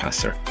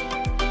trespasser.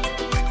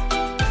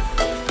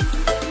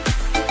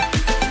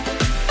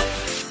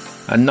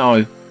 And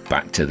now,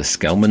 back to the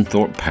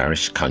Skelmanthorpe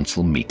Parish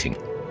Council meeting.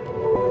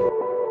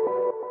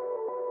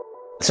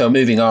 So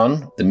moving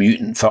on, the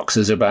mutant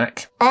foxes are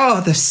back. Oh,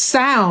 the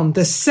sound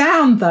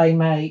they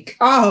make.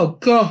 Oh,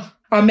 God.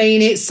 I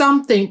mean, it's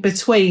something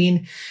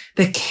between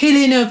the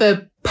killing of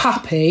a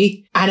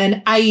puppy and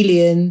an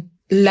alien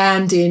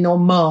landing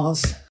on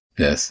Mars.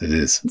 Yes, it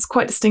is. It's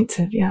quite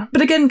distinctive, yeah.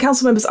 But again,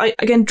 council members, I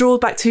again draw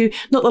back to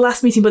not the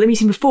last meeting, but the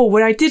meeting before,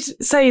 where I did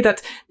say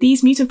that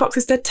these mutant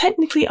foxes, they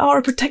technically are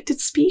a protected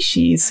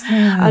species.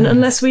 And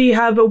unless we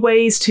have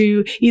ways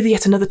to either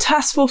yet another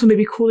task force or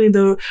maybe calling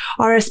the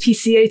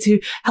RSPCA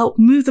to help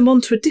move them on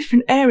to a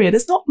different area,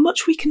 there's not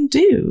much we can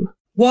do.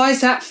 Why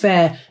is that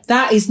fair?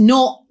 That is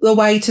not the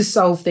way to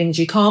solve things.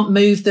 You can't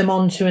move them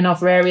on to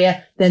another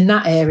area, then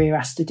that area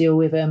has to deal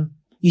with them.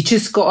 You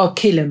just got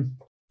to kill them.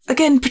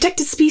 Again,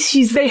 protected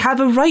species, they have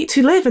a right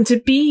to live and to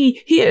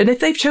be here. And if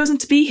they've chosen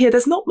to be here,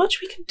 there's not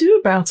much we can do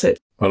about it.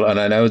 Well, and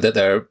I know that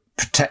they're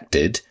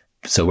protected,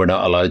 so we're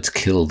not allowed to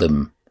kill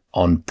them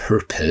on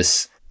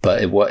purpose.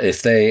 But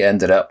if they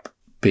ended up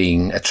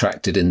being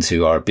attracted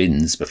into our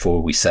bins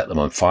before we set them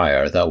on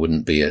fire, that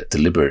wouldn't be a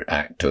deliberate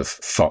act of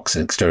fox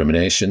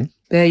extermination.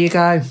 There you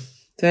go.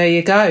 There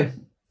you go.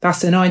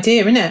 That's an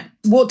idea, isn't it?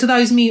 What do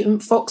those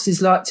mutant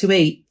foxes like to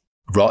eat?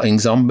 Rotting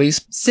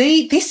zombies.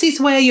 See, this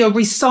is where you're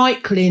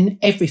recycling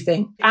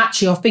everything.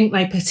 Actually, I think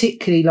they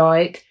particularly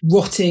like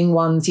rotting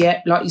ones,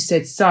 like you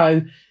said.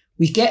 So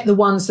we get the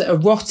ones that are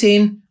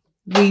rotting,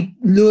 we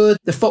lure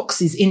the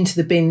foxes into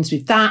the bins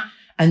with that,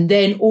 and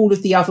then all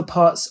of the other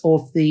parts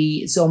of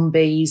the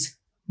zombies,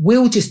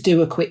 we'll just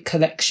do a quick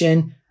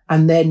collection,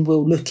 and then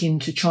we'll look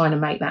into trying to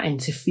make that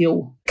into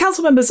fuel.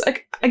 Council members,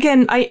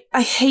 again, I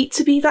hate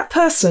to be that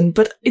person,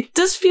 but it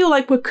does feel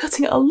like we're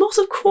cutting a lot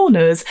of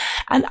corners,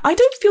 and I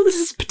don't feel this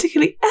is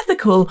particularly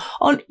ethical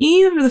on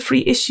either of the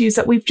three issues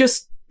that we've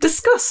just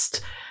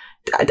discussed.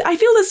 I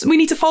feel we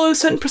need to follow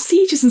certain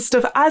procedures and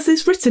stuff as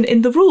is written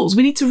in the rules.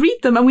 We need to read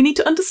them and we need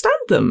to understand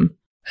them.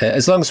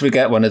 As long as we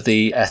get one of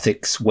the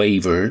ethics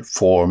waiver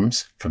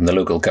forms from the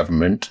local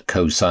government,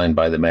 co-signed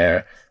by the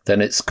mayor, then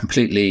it's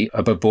completely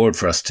above board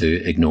for us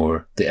to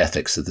ignore the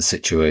ethics of the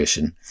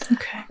situation.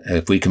 Okay.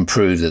 If we can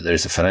prove that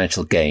there's a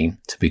financial gain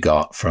to be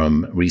got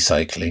from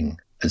recycling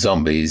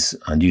zombies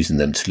and using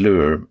them to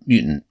lure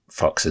mutant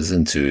foxes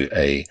into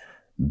a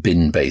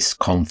bin-based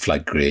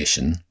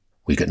conflagration,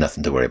 we got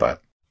nothing to worry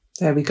about.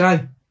 There we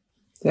go.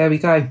 There we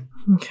go.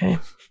 Okay.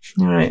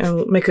 All right,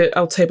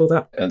 I'll table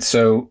that. And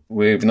so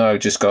we've now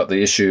just got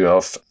the issue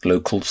of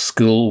local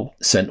school,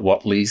 St.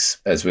 Whatley's.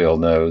 As we all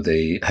know,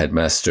 the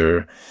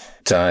headmaster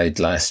died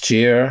last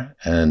year,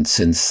 and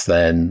since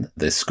then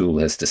the school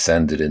has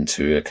descended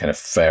into a kind of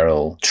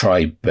feral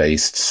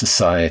tribe-based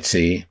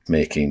society,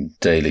 making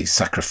daily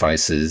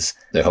sacrifices.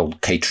 The whole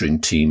catering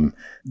team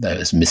that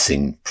is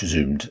missing,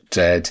 presumed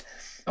dead.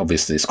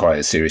 Obviously, it's quite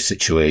a serious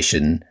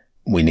situation.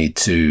 We need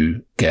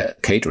to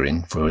get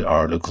catering for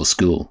our local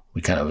school.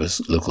 We can't have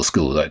a local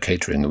school without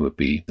catering. It would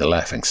be the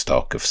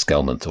laughingstock of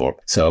Skelmanthorpe.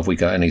 So have we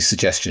got any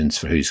suggestions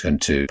for who's going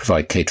to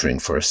provide catering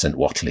for St.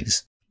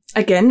 Whatley's?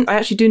 Again, I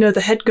actually do know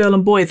the head girl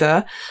and boy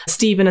there,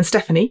 Stephen and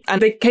Stephanie,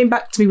 and they came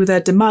back to me with their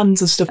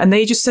demands and stuff, and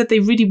they just said they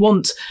really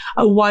want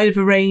a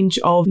wider range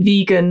of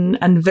vegan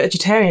and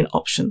vegetarian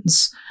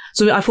options.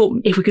 So I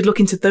thought if we could look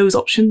into those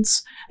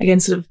options, again,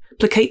 sort of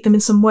placate them in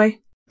some way.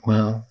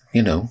 Well,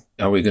 you know,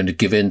 are we going to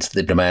give in to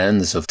the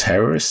demands of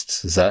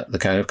terrorists? Is that the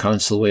kind of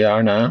council we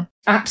are now?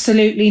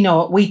 Absolutely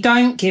not. We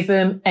don't give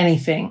them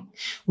anything.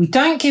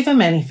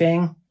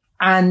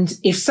 And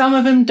if some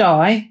of them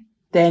die,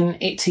 then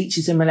it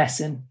teaches them a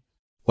lesson.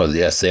 Well,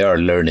 yes, they are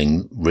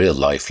learning real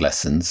life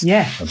lessons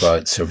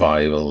about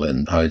survival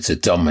and how to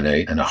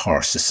dominate in a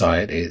harsh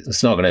society.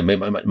 It's not going to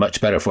be much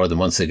better for them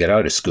once they get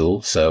out of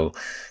school, so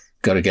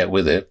got to get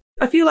with it.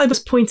 I feel I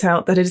must point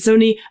out that it is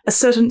only a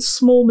certain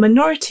small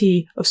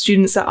minority of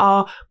students that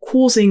are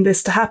causing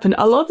this to happen.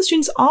 A lot of the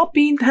students are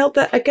being held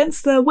there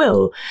against their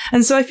will.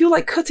 And so I feel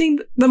like cutting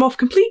them off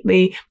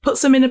completely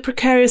puts them in a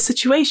precarious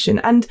situation.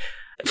 And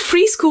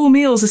free school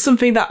meals is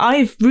something that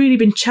I've really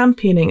been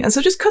championing. And so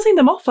just cutting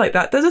them off like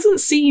that doesn't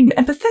seem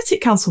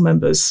empathetic, council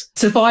members.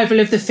 Survival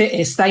of the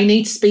fittest. They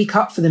need to speak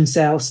up for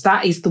themselves.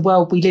 That is the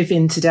world we live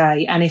in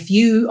today. And if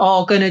you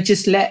are going to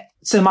just let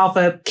some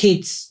other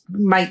kids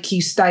make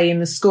you stay in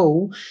the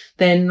school,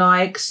 then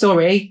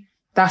sorry,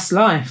 that's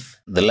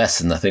life. The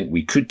lesson I think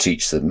we could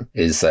teach them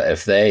is that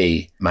if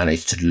they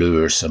manage to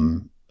lure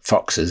some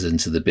foxes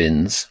into the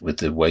bins with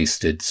the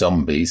wasted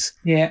zombies,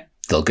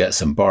 they'll get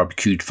some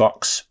barbecued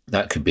fox.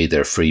 That could be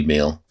their free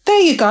meal.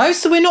 There you go.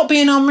 So we're not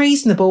being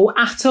unreasonable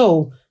at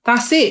all.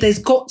 That's it. There's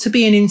got to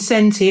be an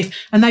incentive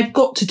and they've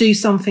got to do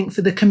something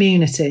for the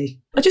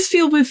community. I just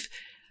feel we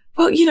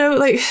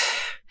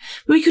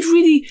could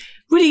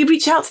really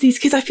reach out to these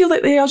kids. I feel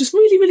like they are just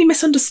really, really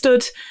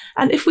misunderstood.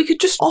 And if we could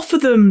just offer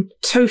them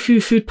tofu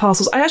food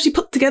parcels. I actually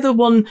put together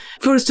one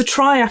for us to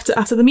try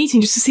after the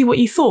meeting just to see what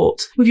you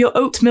thought with your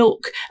oat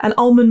milk and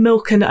almond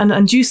milk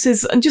and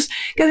juices and just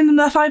getting them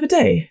their 5 a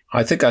day.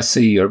 I think I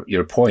see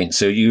your point.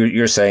 So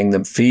you're saying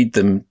them feed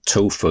them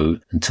tofu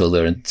until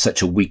they're in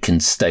such a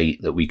weakened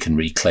state that we can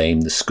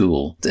reclaim the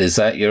school. Is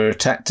that your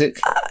tactic?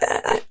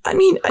 I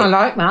mean... I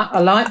like that.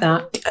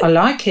 I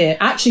like it.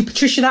 Actually,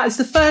 Patricia, that is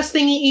the first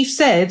thing you've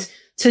said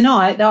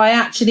tonight that I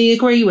actually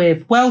agree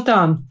with. Well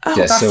done.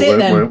 Yes, that's so it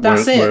then. We're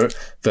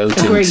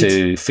voting Agreed.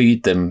 to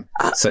feed them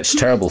such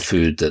terrible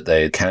food that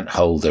they can't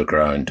hold their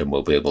ground and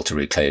will be able to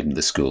reclaim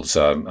the school.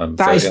 So I'm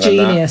that is voting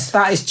genius.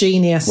 on That is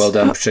genius. Well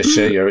done,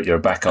 Patricia. You're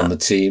back on the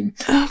team.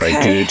 Okay.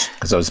 Very good.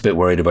 Because I was a bit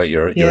worried about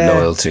your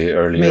loyalty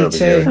earlier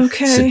with your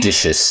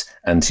seditious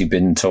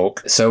anti-bin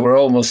talk. So we're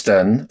almost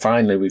done.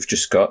 Finally, we've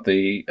just got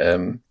the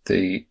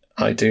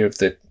idea of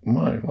the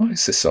why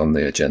is this on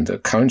the agenda?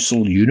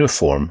 Council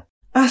uniform.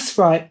 That's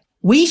right.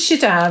 We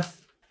should have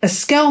a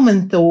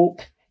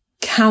Skelmanthorpe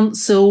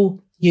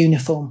council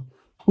uniform.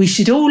 We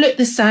should all look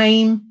the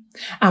same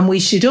and we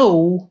should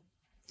all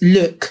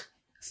look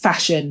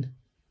fashion.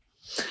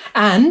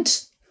 And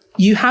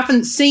you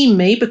haven't seen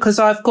me because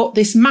I've got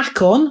this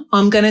Mac on.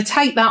 I'm going to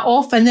take that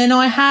off and then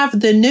I have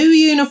the new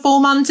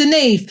uniform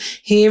underneath.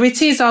 Here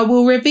it is. I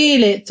will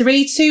reveal it.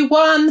 3, 2,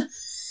 1.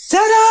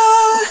 Ta-da!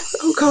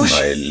 Oh, gosh.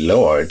 My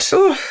lord.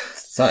 Ooh.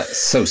 That's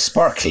so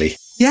sparkly.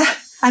 Yeah.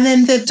 And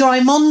then the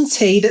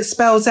Diamante that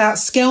spells out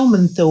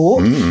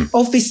Skelmanthorpe.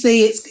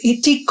 Obviously,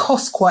 it did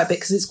cost quite a bit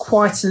because it's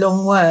quite a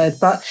long word.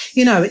 But,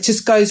 it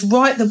just goes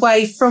right the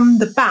way from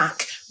the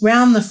back,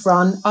 round the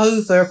front,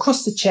 over,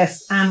 across the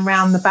chest and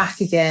round the back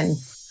again.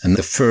 And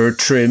the fur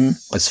trim,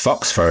 it's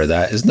fox fur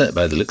that, isn't it,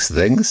 by the looks of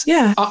things?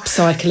 Yeah.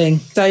 Upcycling.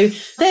 So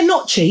they're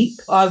not cheap,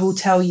 I will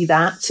tell you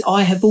that.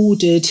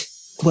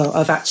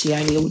 I've actually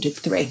only ordered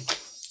 3,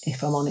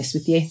 if I'm honest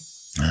with you.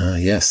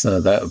 Yes,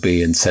 that would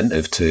be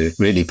incentive to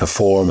really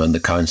perform on the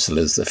council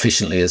as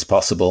efficiently as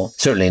possible.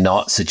 Certainly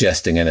not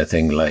suggesting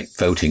anything like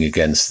voting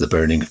against the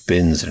burning of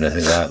bins or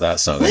anything like that.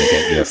 That's not going to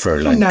get you a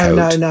fur-lined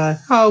coat. No.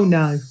 Oh,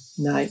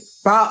 no.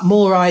 But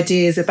more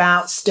ideas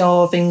about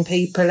starving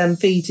people and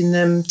feeding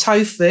them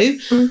tofu.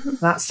 Mm-hmm.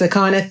 That's the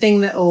kind of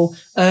thing that will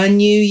earn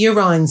you your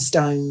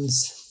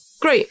rhinestones.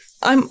 Great.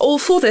 I'm all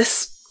for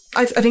this.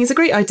 I think it's a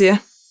great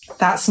idea.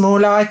 That's more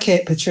like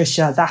it,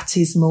 Patricia. That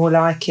is more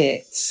like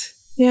it.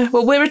 Yeah,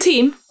 well, we're a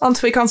team,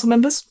 aren't we, council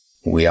members?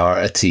 We are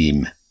a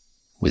team,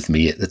 with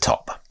me at the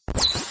top.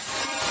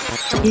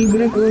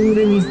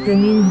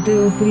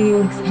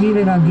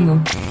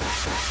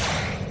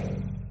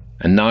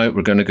 And now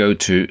we're going to go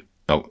to...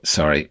 Oh,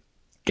 sorry.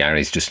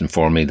 Gary's just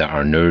informed me that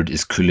our nerd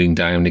is cooling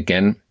down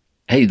again.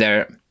 Hey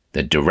there.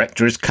 The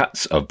director's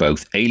cuts of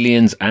both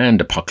Aliens and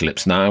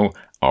Apocalypse Now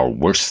are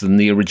worse than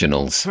the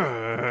originals.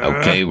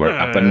 Okay, we're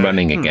up and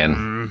running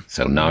again.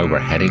 So now we're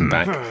heading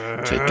back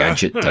to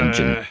Gadget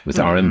Dungeon with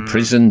our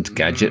imprisoned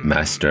gadget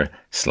master,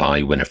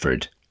 Sly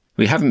Winifred.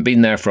 We haven't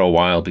been there for a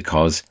while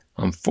because,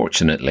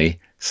 unfortunately,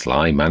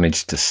 Sly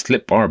managed to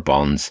slip our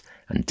bonds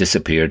and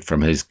disappeared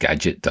from his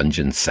Gadget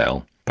Dungeon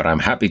cell. But I'm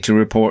happy to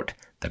report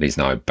that he's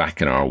now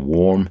back in our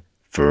warm,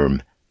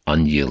 firm,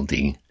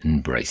 unyielding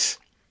embrace.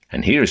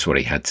 And here's what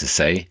he had to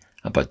say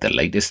about the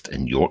latest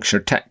in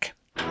Yorkshire tech.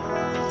 Gadget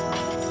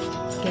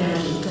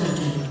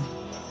Dungeon.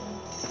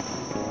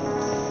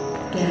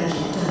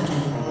 Gadget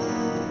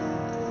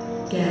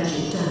Dungeon.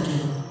 Gadget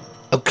Dungeon.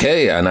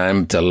 Okay, and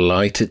I'm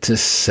delighted to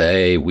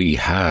say we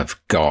have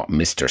got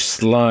Mr.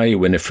 Sly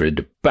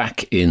Winifred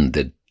back in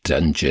the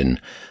dungeon.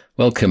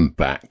 Welcome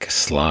back,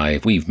 Sly.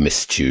 We've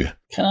missed you.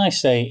 Can I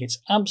say it's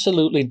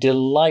absolutely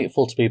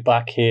delightful to be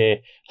back here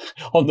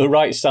on the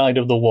right side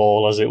of the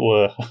wall, as it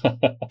were.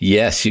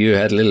 Yes, you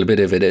had a little bit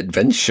of an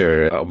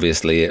adventure.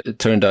 Obviously, it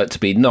turned out to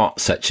be not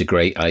such a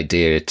great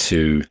idea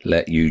to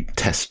let you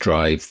test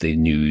drive the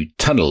new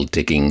tunnel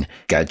digging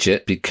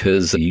gadget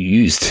because you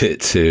used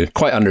it to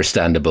quite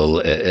understandable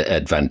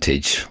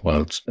advantage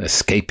while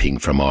escaping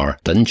from our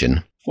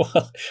dungeon.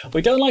 Well,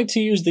 we don't like to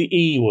use the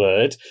E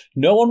word.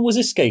 No one was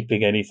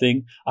escaping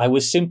anything. I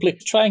was simply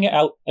trying it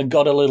out and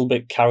got a little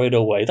bit carried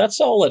away. That's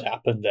all that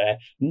happened there.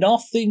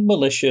 Nothing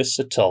malicious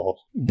at all.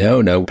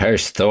 No,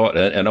 first thought.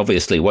 And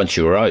obviously, once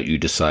you were out, you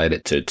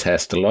decided to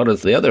test a lot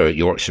of the other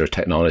Yorkshire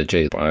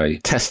technology by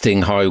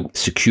testing how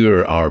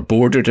secure our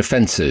border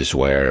defences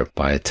were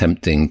by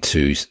attempting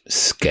to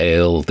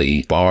scale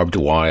the barbed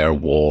wire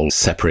wall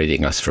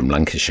separating us from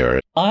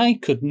Lancashire. I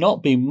could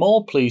not be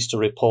more pleased to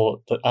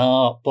report that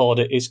our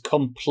border is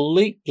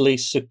completely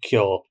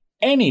secure.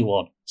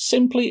 Anyone,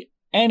 simply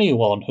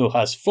anyone who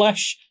has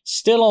flesh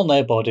still on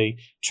their body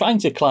trying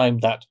to climb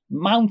that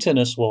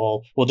mountainous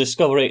wall will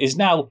discover it is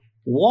now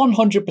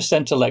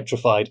 100%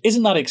 electrified.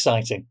 Isn't that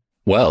exciting?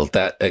 Well,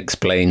 that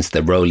explains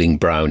the rolling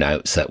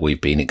brownouts that we've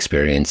been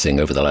experiencing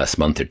over the last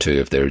month or two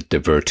if they're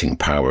diverting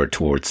power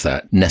towards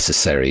that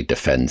necessary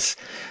defence.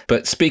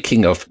 But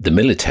speaking of the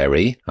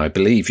military, I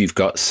believe you've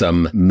got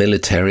some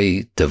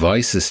military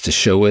devices to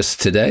show us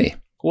today.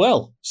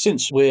 Well,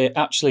 since we're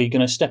actually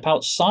going to step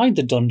outside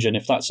the dungeon,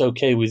 if that's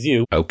okay with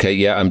you. Okay,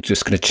 yeah, I'm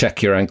just going to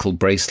check your ankle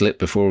bracelet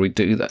before we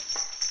do that.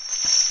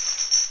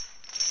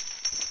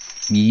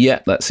 Yeah,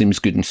 that seems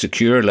good and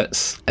secure.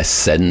 Let's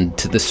ascend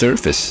to the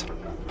surface.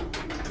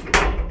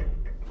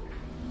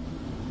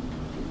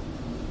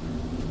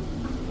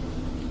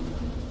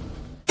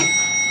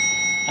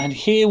 And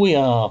here we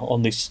are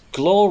on this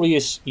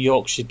glorious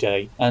Yorkshire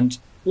day, and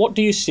what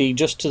do you see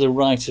just to the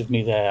right of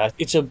me there?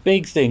 It's a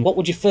big thing. What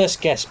would your first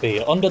guess be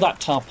under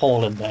that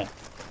tarpaulin there?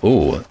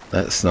 Oh,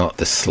 that's not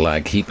the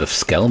slag heap of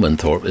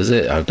Skelmanthorpe, is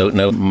it? I don't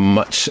know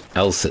much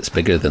else that's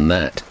bigger than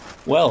that.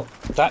 Well,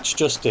 that's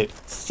just it.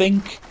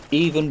 Think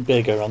even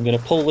bigger. I'm going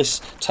to pull this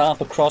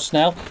tarp across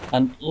now,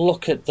 and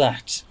look at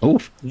that. Oh.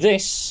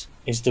 This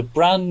is the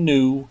brand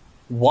new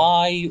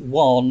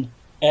Y1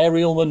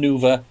 aerial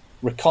manoeuvre,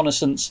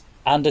 reconnaissance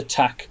and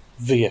attack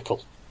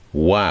vehicle.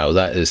 Wow,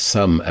 that is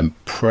some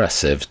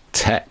impressive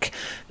tech.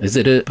 Is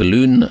it a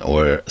balloon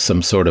or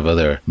some sort of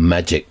other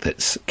magic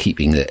that's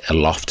keeping it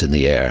aloft in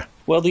the air?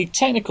 Well, the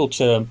technical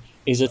term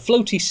is a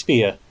floaty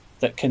sphere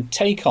that can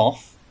take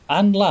off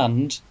and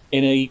land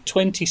in a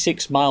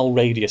 26-mile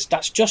radius.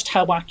 That's just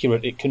how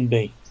accurate it can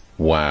be.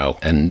 Wow.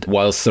 And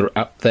whilst they're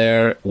up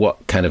there,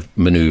 what kind of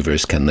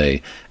manoeuvres can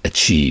they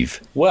achieve?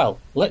 Well,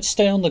 let's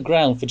stay on the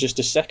ground for just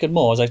a second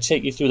more as I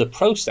take you through the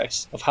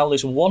process of how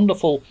this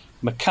wonderful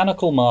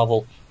mechanical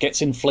marvel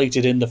gets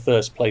inflated in the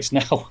first place.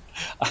 Now,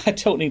 I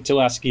don't need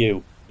to ask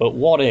you, but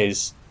what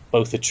is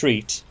both a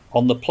treat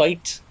on the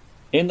plate,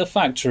 in the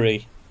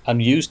factory,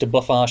 and used to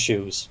buff our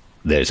shoes?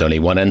 There's only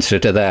one answer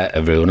to that.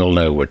 Everyone will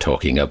know we're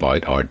talking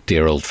about our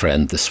dear old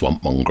friend, the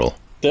swamp mongrel.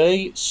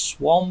 The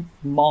swamp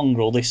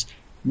mongrel, this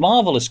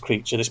marvellous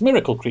creature, this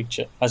miracle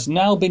creature, has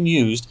now been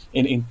used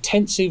in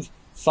intensive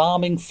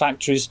farming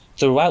factories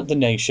throughout the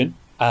nation,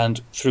 and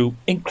through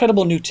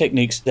incredible new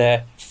techniques,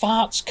 their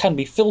farts can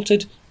be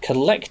filtered,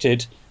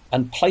 collected,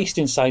 and placed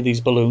inside these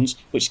balloons,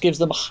 which gives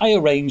them a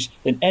higher range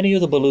than any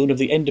other balloon of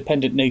the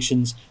independent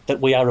nations that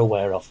we are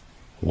aware of.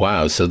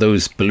 Wow, so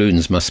those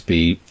balloons must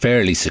be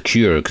fairly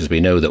secure, because we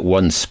know that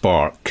one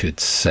spark could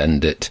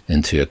send it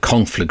into a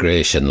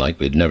conflagration like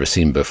we'd never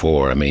seen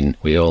before. I mean,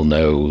 we all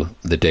know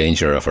the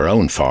danger of our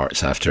own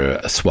farts after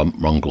a swamp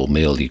mongrel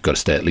meal. You've got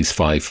to stay at least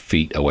 5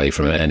 feet away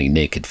from any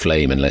naked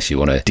flame unless you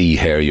want to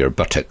de-hair your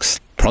buttocks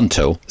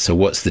pronto. So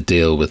what's the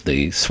deal with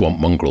the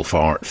swamp mongrel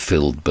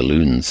fart-filled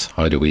balloons?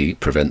 How do we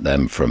prevent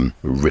them from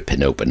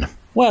ripping open?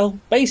 Well,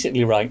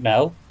 basically right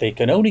now, they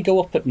can only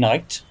go up at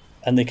night,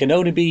 and they can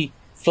only be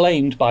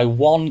flamed by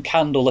one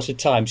candle at a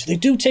time. So they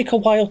do take a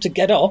while to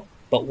get up,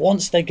 but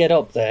once they get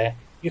up there,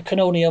 you can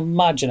only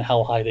imagine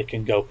how high they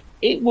can go.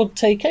 it would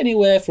take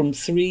anywhere from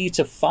 3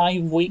 to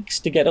 5 weeks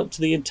to get up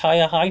to the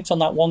entire height on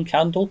that one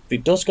candle. If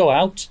it does go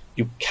out,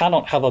 you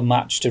cannot have a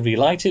match to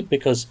relight it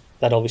because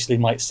that obviously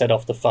might set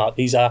off the fire.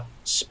 These are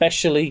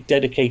specially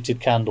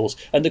dedicated candles.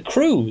 And the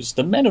crews,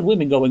 the men and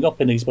women going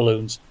up in these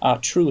balloons, are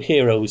true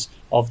heroes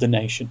of the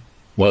nation.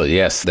 Well,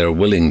 yes, they're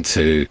willing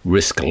to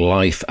risk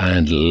life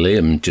and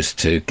limb just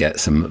to get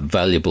some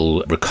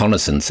valuable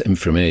reconnaissance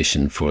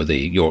information for the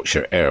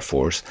Yorkshire Air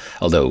Force.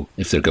 Although,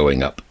 if they're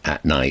going up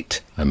at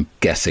night, I'm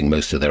guessing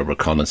most of their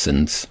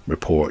reconnaissance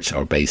reports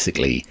are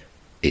basically,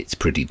 it's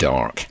pretty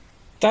dark.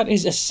 That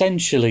is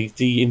essentially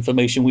the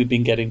information we've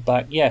been getting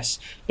back, yes.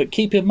 But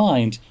keep in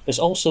mind, there's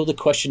also the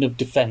question of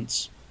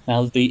defence.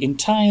 Now, the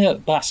entire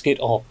basket,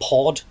 or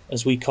pod,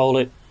 as we call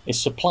it, is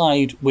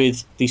supplied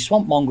with the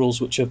swamp mongrels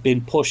which have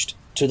been pushed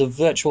to the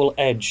virtual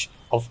edge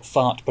of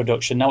fart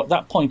production. Now, at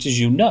that point, as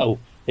you know,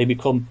 they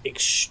become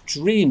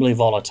extremely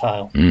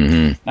volatile.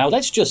 Mm-hmm. Now,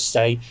 let's just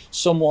say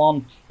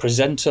someone,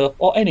 presenter,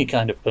 or any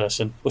kind of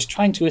person, was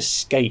trying to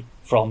escape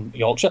from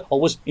Yorkshire, or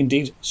was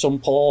indeed some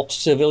poor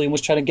civilian was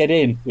trying to get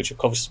in, which of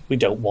course we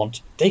don't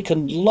want. They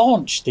can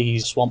launch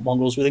these swamp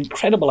mongrels with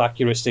incredible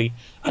accuracy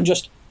and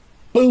just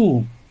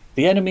boom,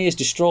 the enemy is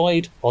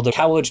destroyed, or the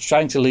coward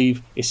trying to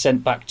leave is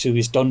sent back to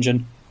his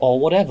dungeon, or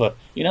whatever.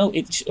 You know,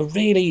 it's a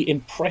really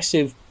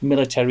impressive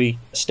military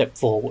step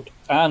forward.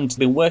 And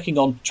been working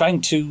on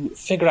trying to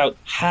figure out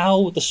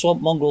how the swamp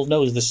mongrel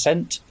knows the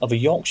scent of a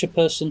Yorkshire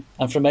person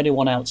and from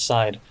anyone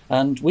outside.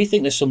 And we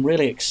think there's some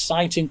really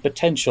exciting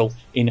potential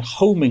in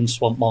homing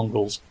swamp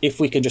mongrels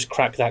if we can just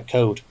crack that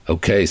code.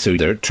 Okay, so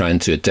they're trying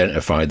to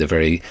identify the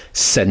very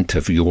scent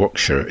of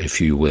Yorkshire, if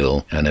you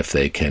will, and if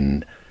they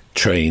can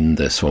train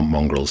the swamp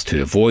mongrels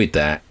to avoid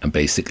that and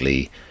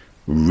basically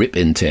rip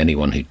into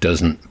anyone who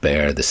doesn't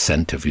bear the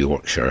scent of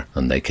Yorkshire,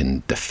 and they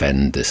can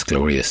defend this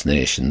glorious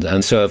nation.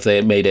 And so have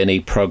they made any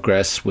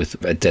progress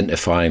with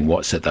identifying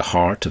what's at the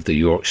heart of the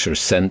Yorkshire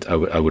scent?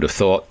 I would have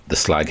thought the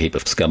slag heap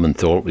of Scum and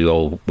Thorpe, we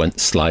all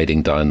went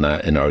sliding down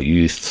that in our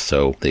youth,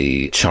 so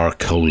the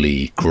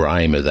charcoaly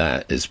grime of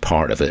that is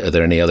part of it. Are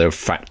there any other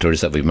factors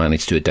that we've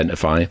managed to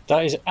identify?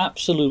 That is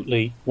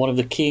absolutely one of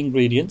the key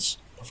ingredients.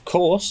 Of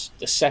course,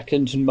 the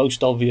second and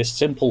most obvious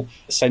simple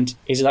scent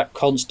is that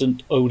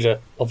constant odour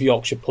of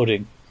Yorkshire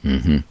pudding.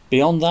 Mm-hmm.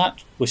 Beyond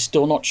that, we're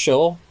still not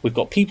sure. We've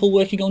got people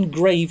working on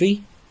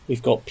gravy,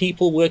 we've got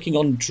people working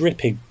on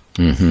dripping,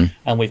 mm-hmm.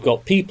 and we've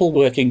got people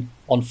working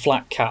on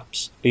flat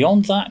caps.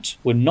 Beyond that,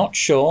 we're not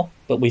sure,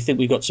 but we think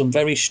we've got some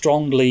very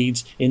strong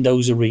leads in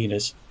those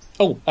arenas.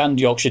 Oh, and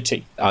Yorkshire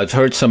tea. I've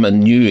heard some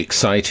new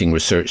exciting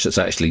research that's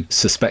actually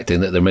suspecting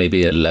that there may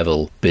be a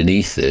level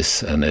beneath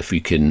this, and if we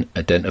can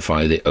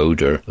identify the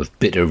odour of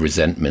bitter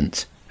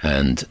resentment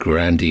and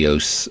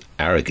grandiose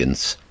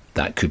arrogance,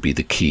 that could be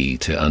the key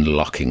to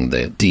unlocking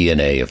the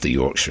DNA of the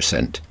Yorkshire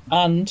scent.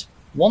 And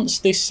once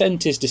this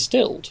scent is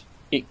distilled,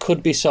 it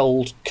could be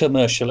sold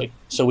commercially.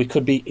 So we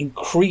could be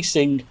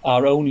increasing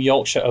our own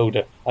Yorkshire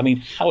odour. I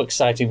mean, how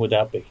exciting would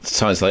that be?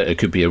 Sounds like it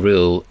could be a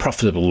real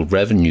profitable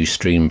revenue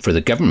stream for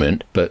the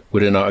government, but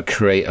would it not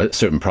create a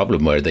certain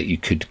problem where that you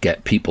could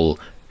get people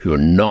who are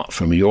not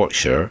from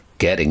Yorkshire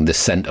getting the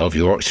scent of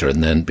Yorkshire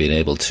and then being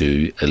able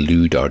to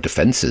elude our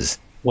defences?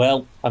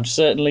 Well, I'm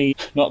certainly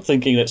not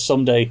thinking that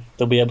someday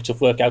they'll be able to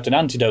work out an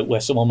antidote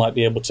where someone might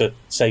be able to,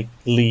 say,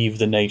 leave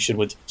the nation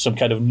with some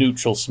kind of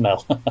neutral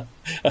smell.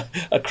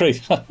 a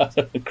crazy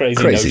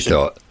notion.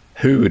 Thought.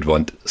 Who would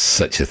want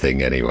such a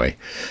thing anyway?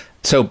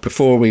 So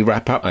before we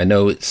wrap up, I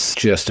know it's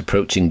just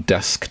approaching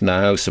dusk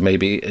now, so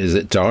maybe is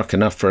it dark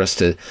enough for us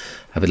to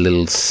have a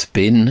little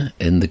spin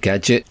in the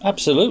gadget?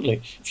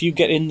 Absolutely. If you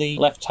get in the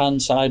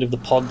left-hand side of the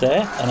pod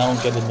there, and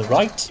I'll get in the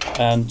right,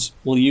 and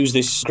we'll use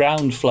this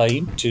ground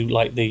flame to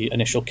light the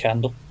initial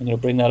candle. I'm going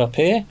to bring that up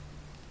here,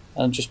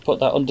 and just put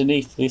that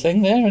underneath the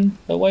thing there, and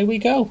away we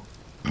go.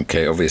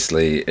 Okay,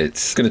 obviously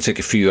it's going to take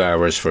a few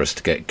hours for us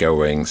to get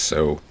going,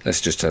 so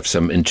let's just have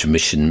some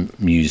intermission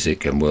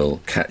music and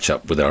we'll catch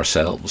up with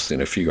ourselves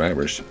in a few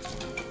hours.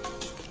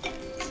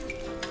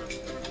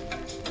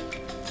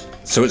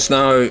 So it's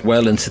now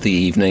well into the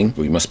evening.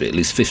 We must be at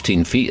least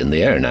 15 feet in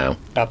the air now.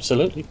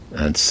 Absolutely.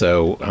 And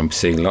so I'm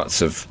seeing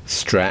lots of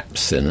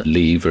straps and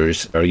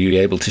levers. Are you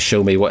able to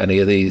show me what any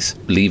of these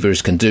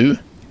levers can do?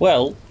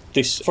 Well,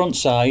 this front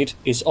side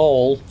is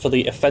all for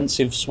the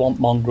offensive swamp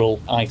mongrel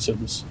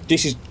items.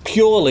 This is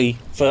purely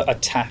for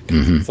attack,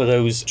 for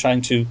those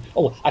trying to...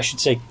 Oh, I should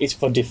say it's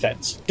for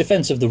defence.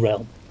 Defence of the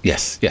realm.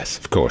 Yes,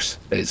 of course.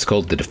 It's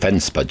called the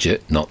defence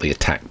budget, not the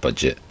attack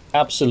budget.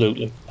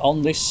 Absolutely.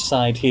 On this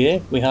side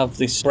here, we have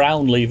this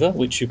brown lever,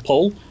 which you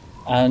pull,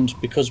 and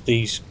because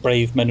these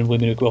brave men and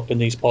women who grew up in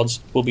these pods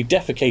will be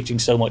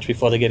defecating so much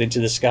before they get into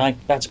the sky,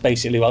 that's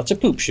basically, well, it's a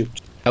poop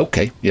chute.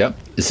 Okay, yeah.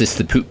 Is this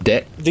the poop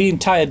deck? The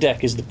entire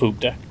deck is the poop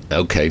deck.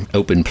 Okay,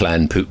 open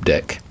plan poop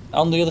deck.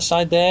 On the other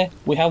side there,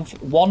 we have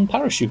one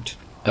parachute.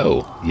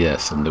 Oh,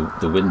 yes, and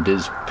the wind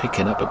is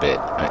picking up a bit,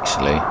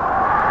 actually.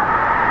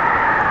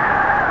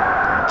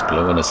 It's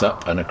blowing us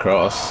up and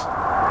across.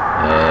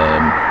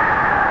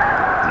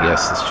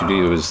 Yes, the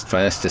studio is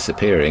fast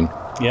disappearing.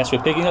 Yes,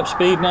 we're picking up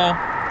speed now.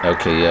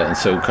 Okay, yeah, and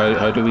so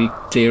how do we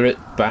steer it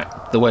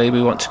back the way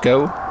we want to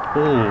go?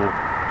 Oh,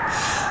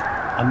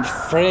 I'm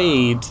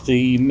afraid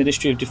the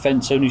Ministry of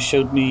Defence only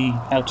showed me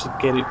how to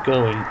get it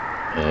going.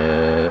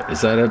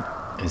 Is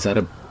that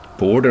a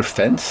border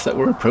fence that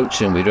we're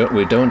approaching? We don't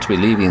want to be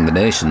leaving the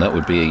nation. That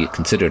would be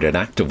considered an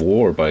act of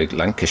war by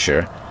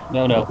Lancashire.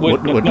 No.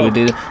 What do we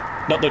do?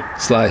 Not the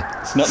Sly.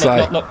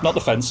 Not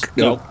the fence.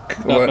 No.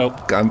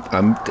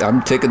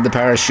 I'm taking the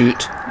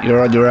parachute.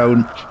 You're on your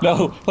own.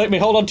 No, let me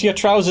hold on to your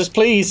trousers,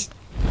 please.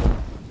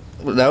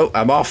 No,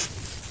 I'm off.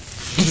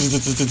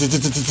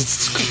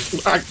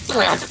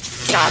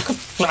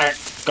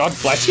 God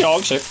bless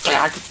Yorkshire.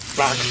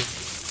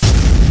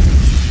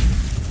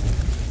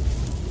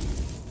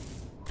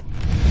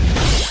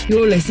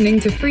 You're listening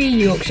to Free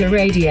Yorkshire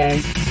Radio.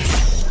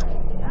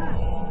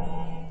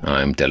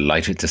 I'm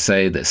delighted to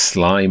say that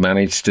Sly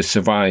managed to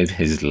survive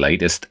his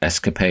latest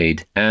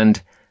escapade,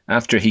 and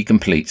after he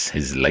completes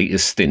his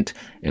latest stint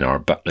in our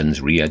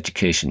Butlins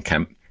re-education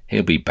camp,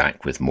 he'll be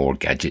back with more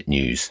gadget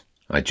news.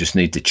 I just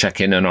need to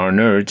check in on our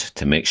nerd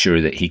to make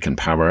sure that he can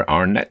power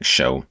our next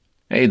show.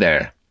 Hey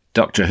there,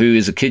 Doctor Who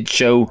is a kids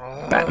show,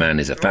 Batman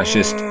is a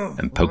fascist,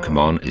 and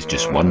Pokemon is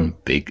just one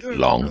big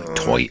long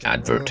toy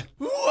advert.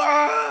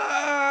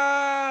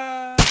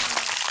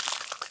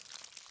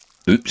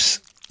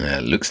 Oops.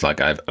 Looks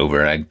like I've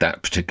over-egged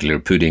that particular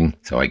pudding,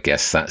 so I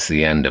guess that's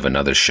the end of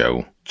another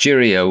show.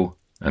 Cheerio,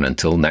 and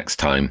until next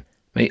time,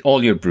 may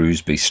all your brews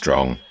be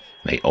strong,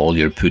 may all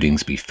your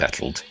puddings be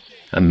fettled,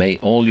 and may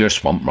all your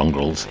swamp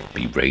mongrels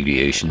be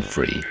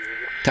radiation-free.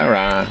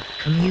 Ta-ra!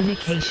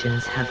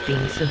 Communications have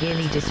been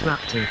severely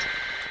disrupted.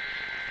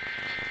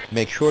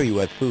 Make sure you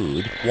have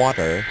food,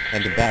 water,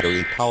 and a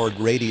battery-powered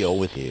radio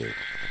with you.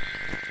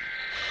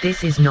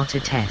 This is not a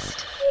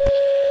test.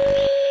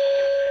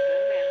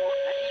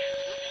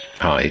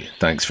 Hi,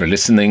 thanks for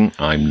listening.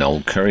 I'm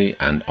Noel Curry,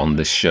 and on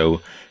this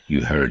show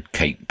you heard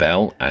Kate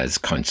Bell as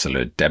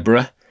Councillor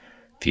Deborah,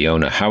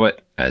 Fiona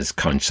Howitt as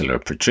Councillor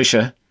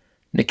Patricia,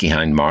 Nicky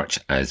Hindmarch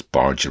as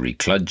Bargery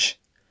Cludge,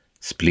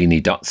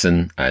 Spleeny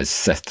Dotson as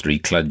Sethry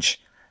Cludge,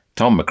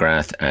 Tom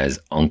McGrath as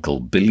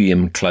Uncle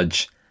Billiam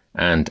Cludge,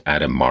 and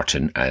Adam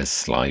Martin as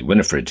Sly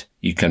Winifred.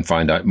 You can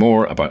find out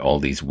more about all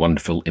these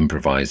wonderful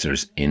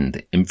improvisers in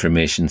the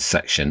information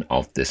section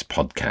of this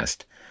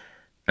podcast.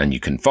 And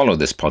you can follow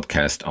this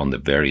podcast on the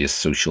various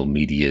social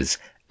medias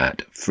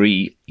at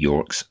Free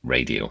Yorks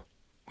Radio.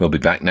 We'll be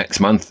back next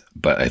month,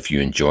 but if you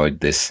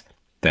enjoyed this,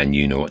 then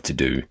you know what to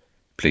do.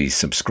 Please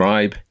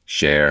subscribe,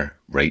 share,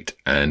 rate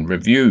and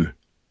review.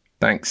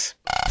 Thanks.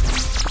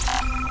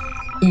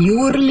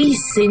 You're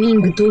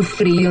listening to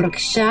Free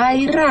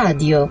Yorkshire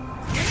Radio.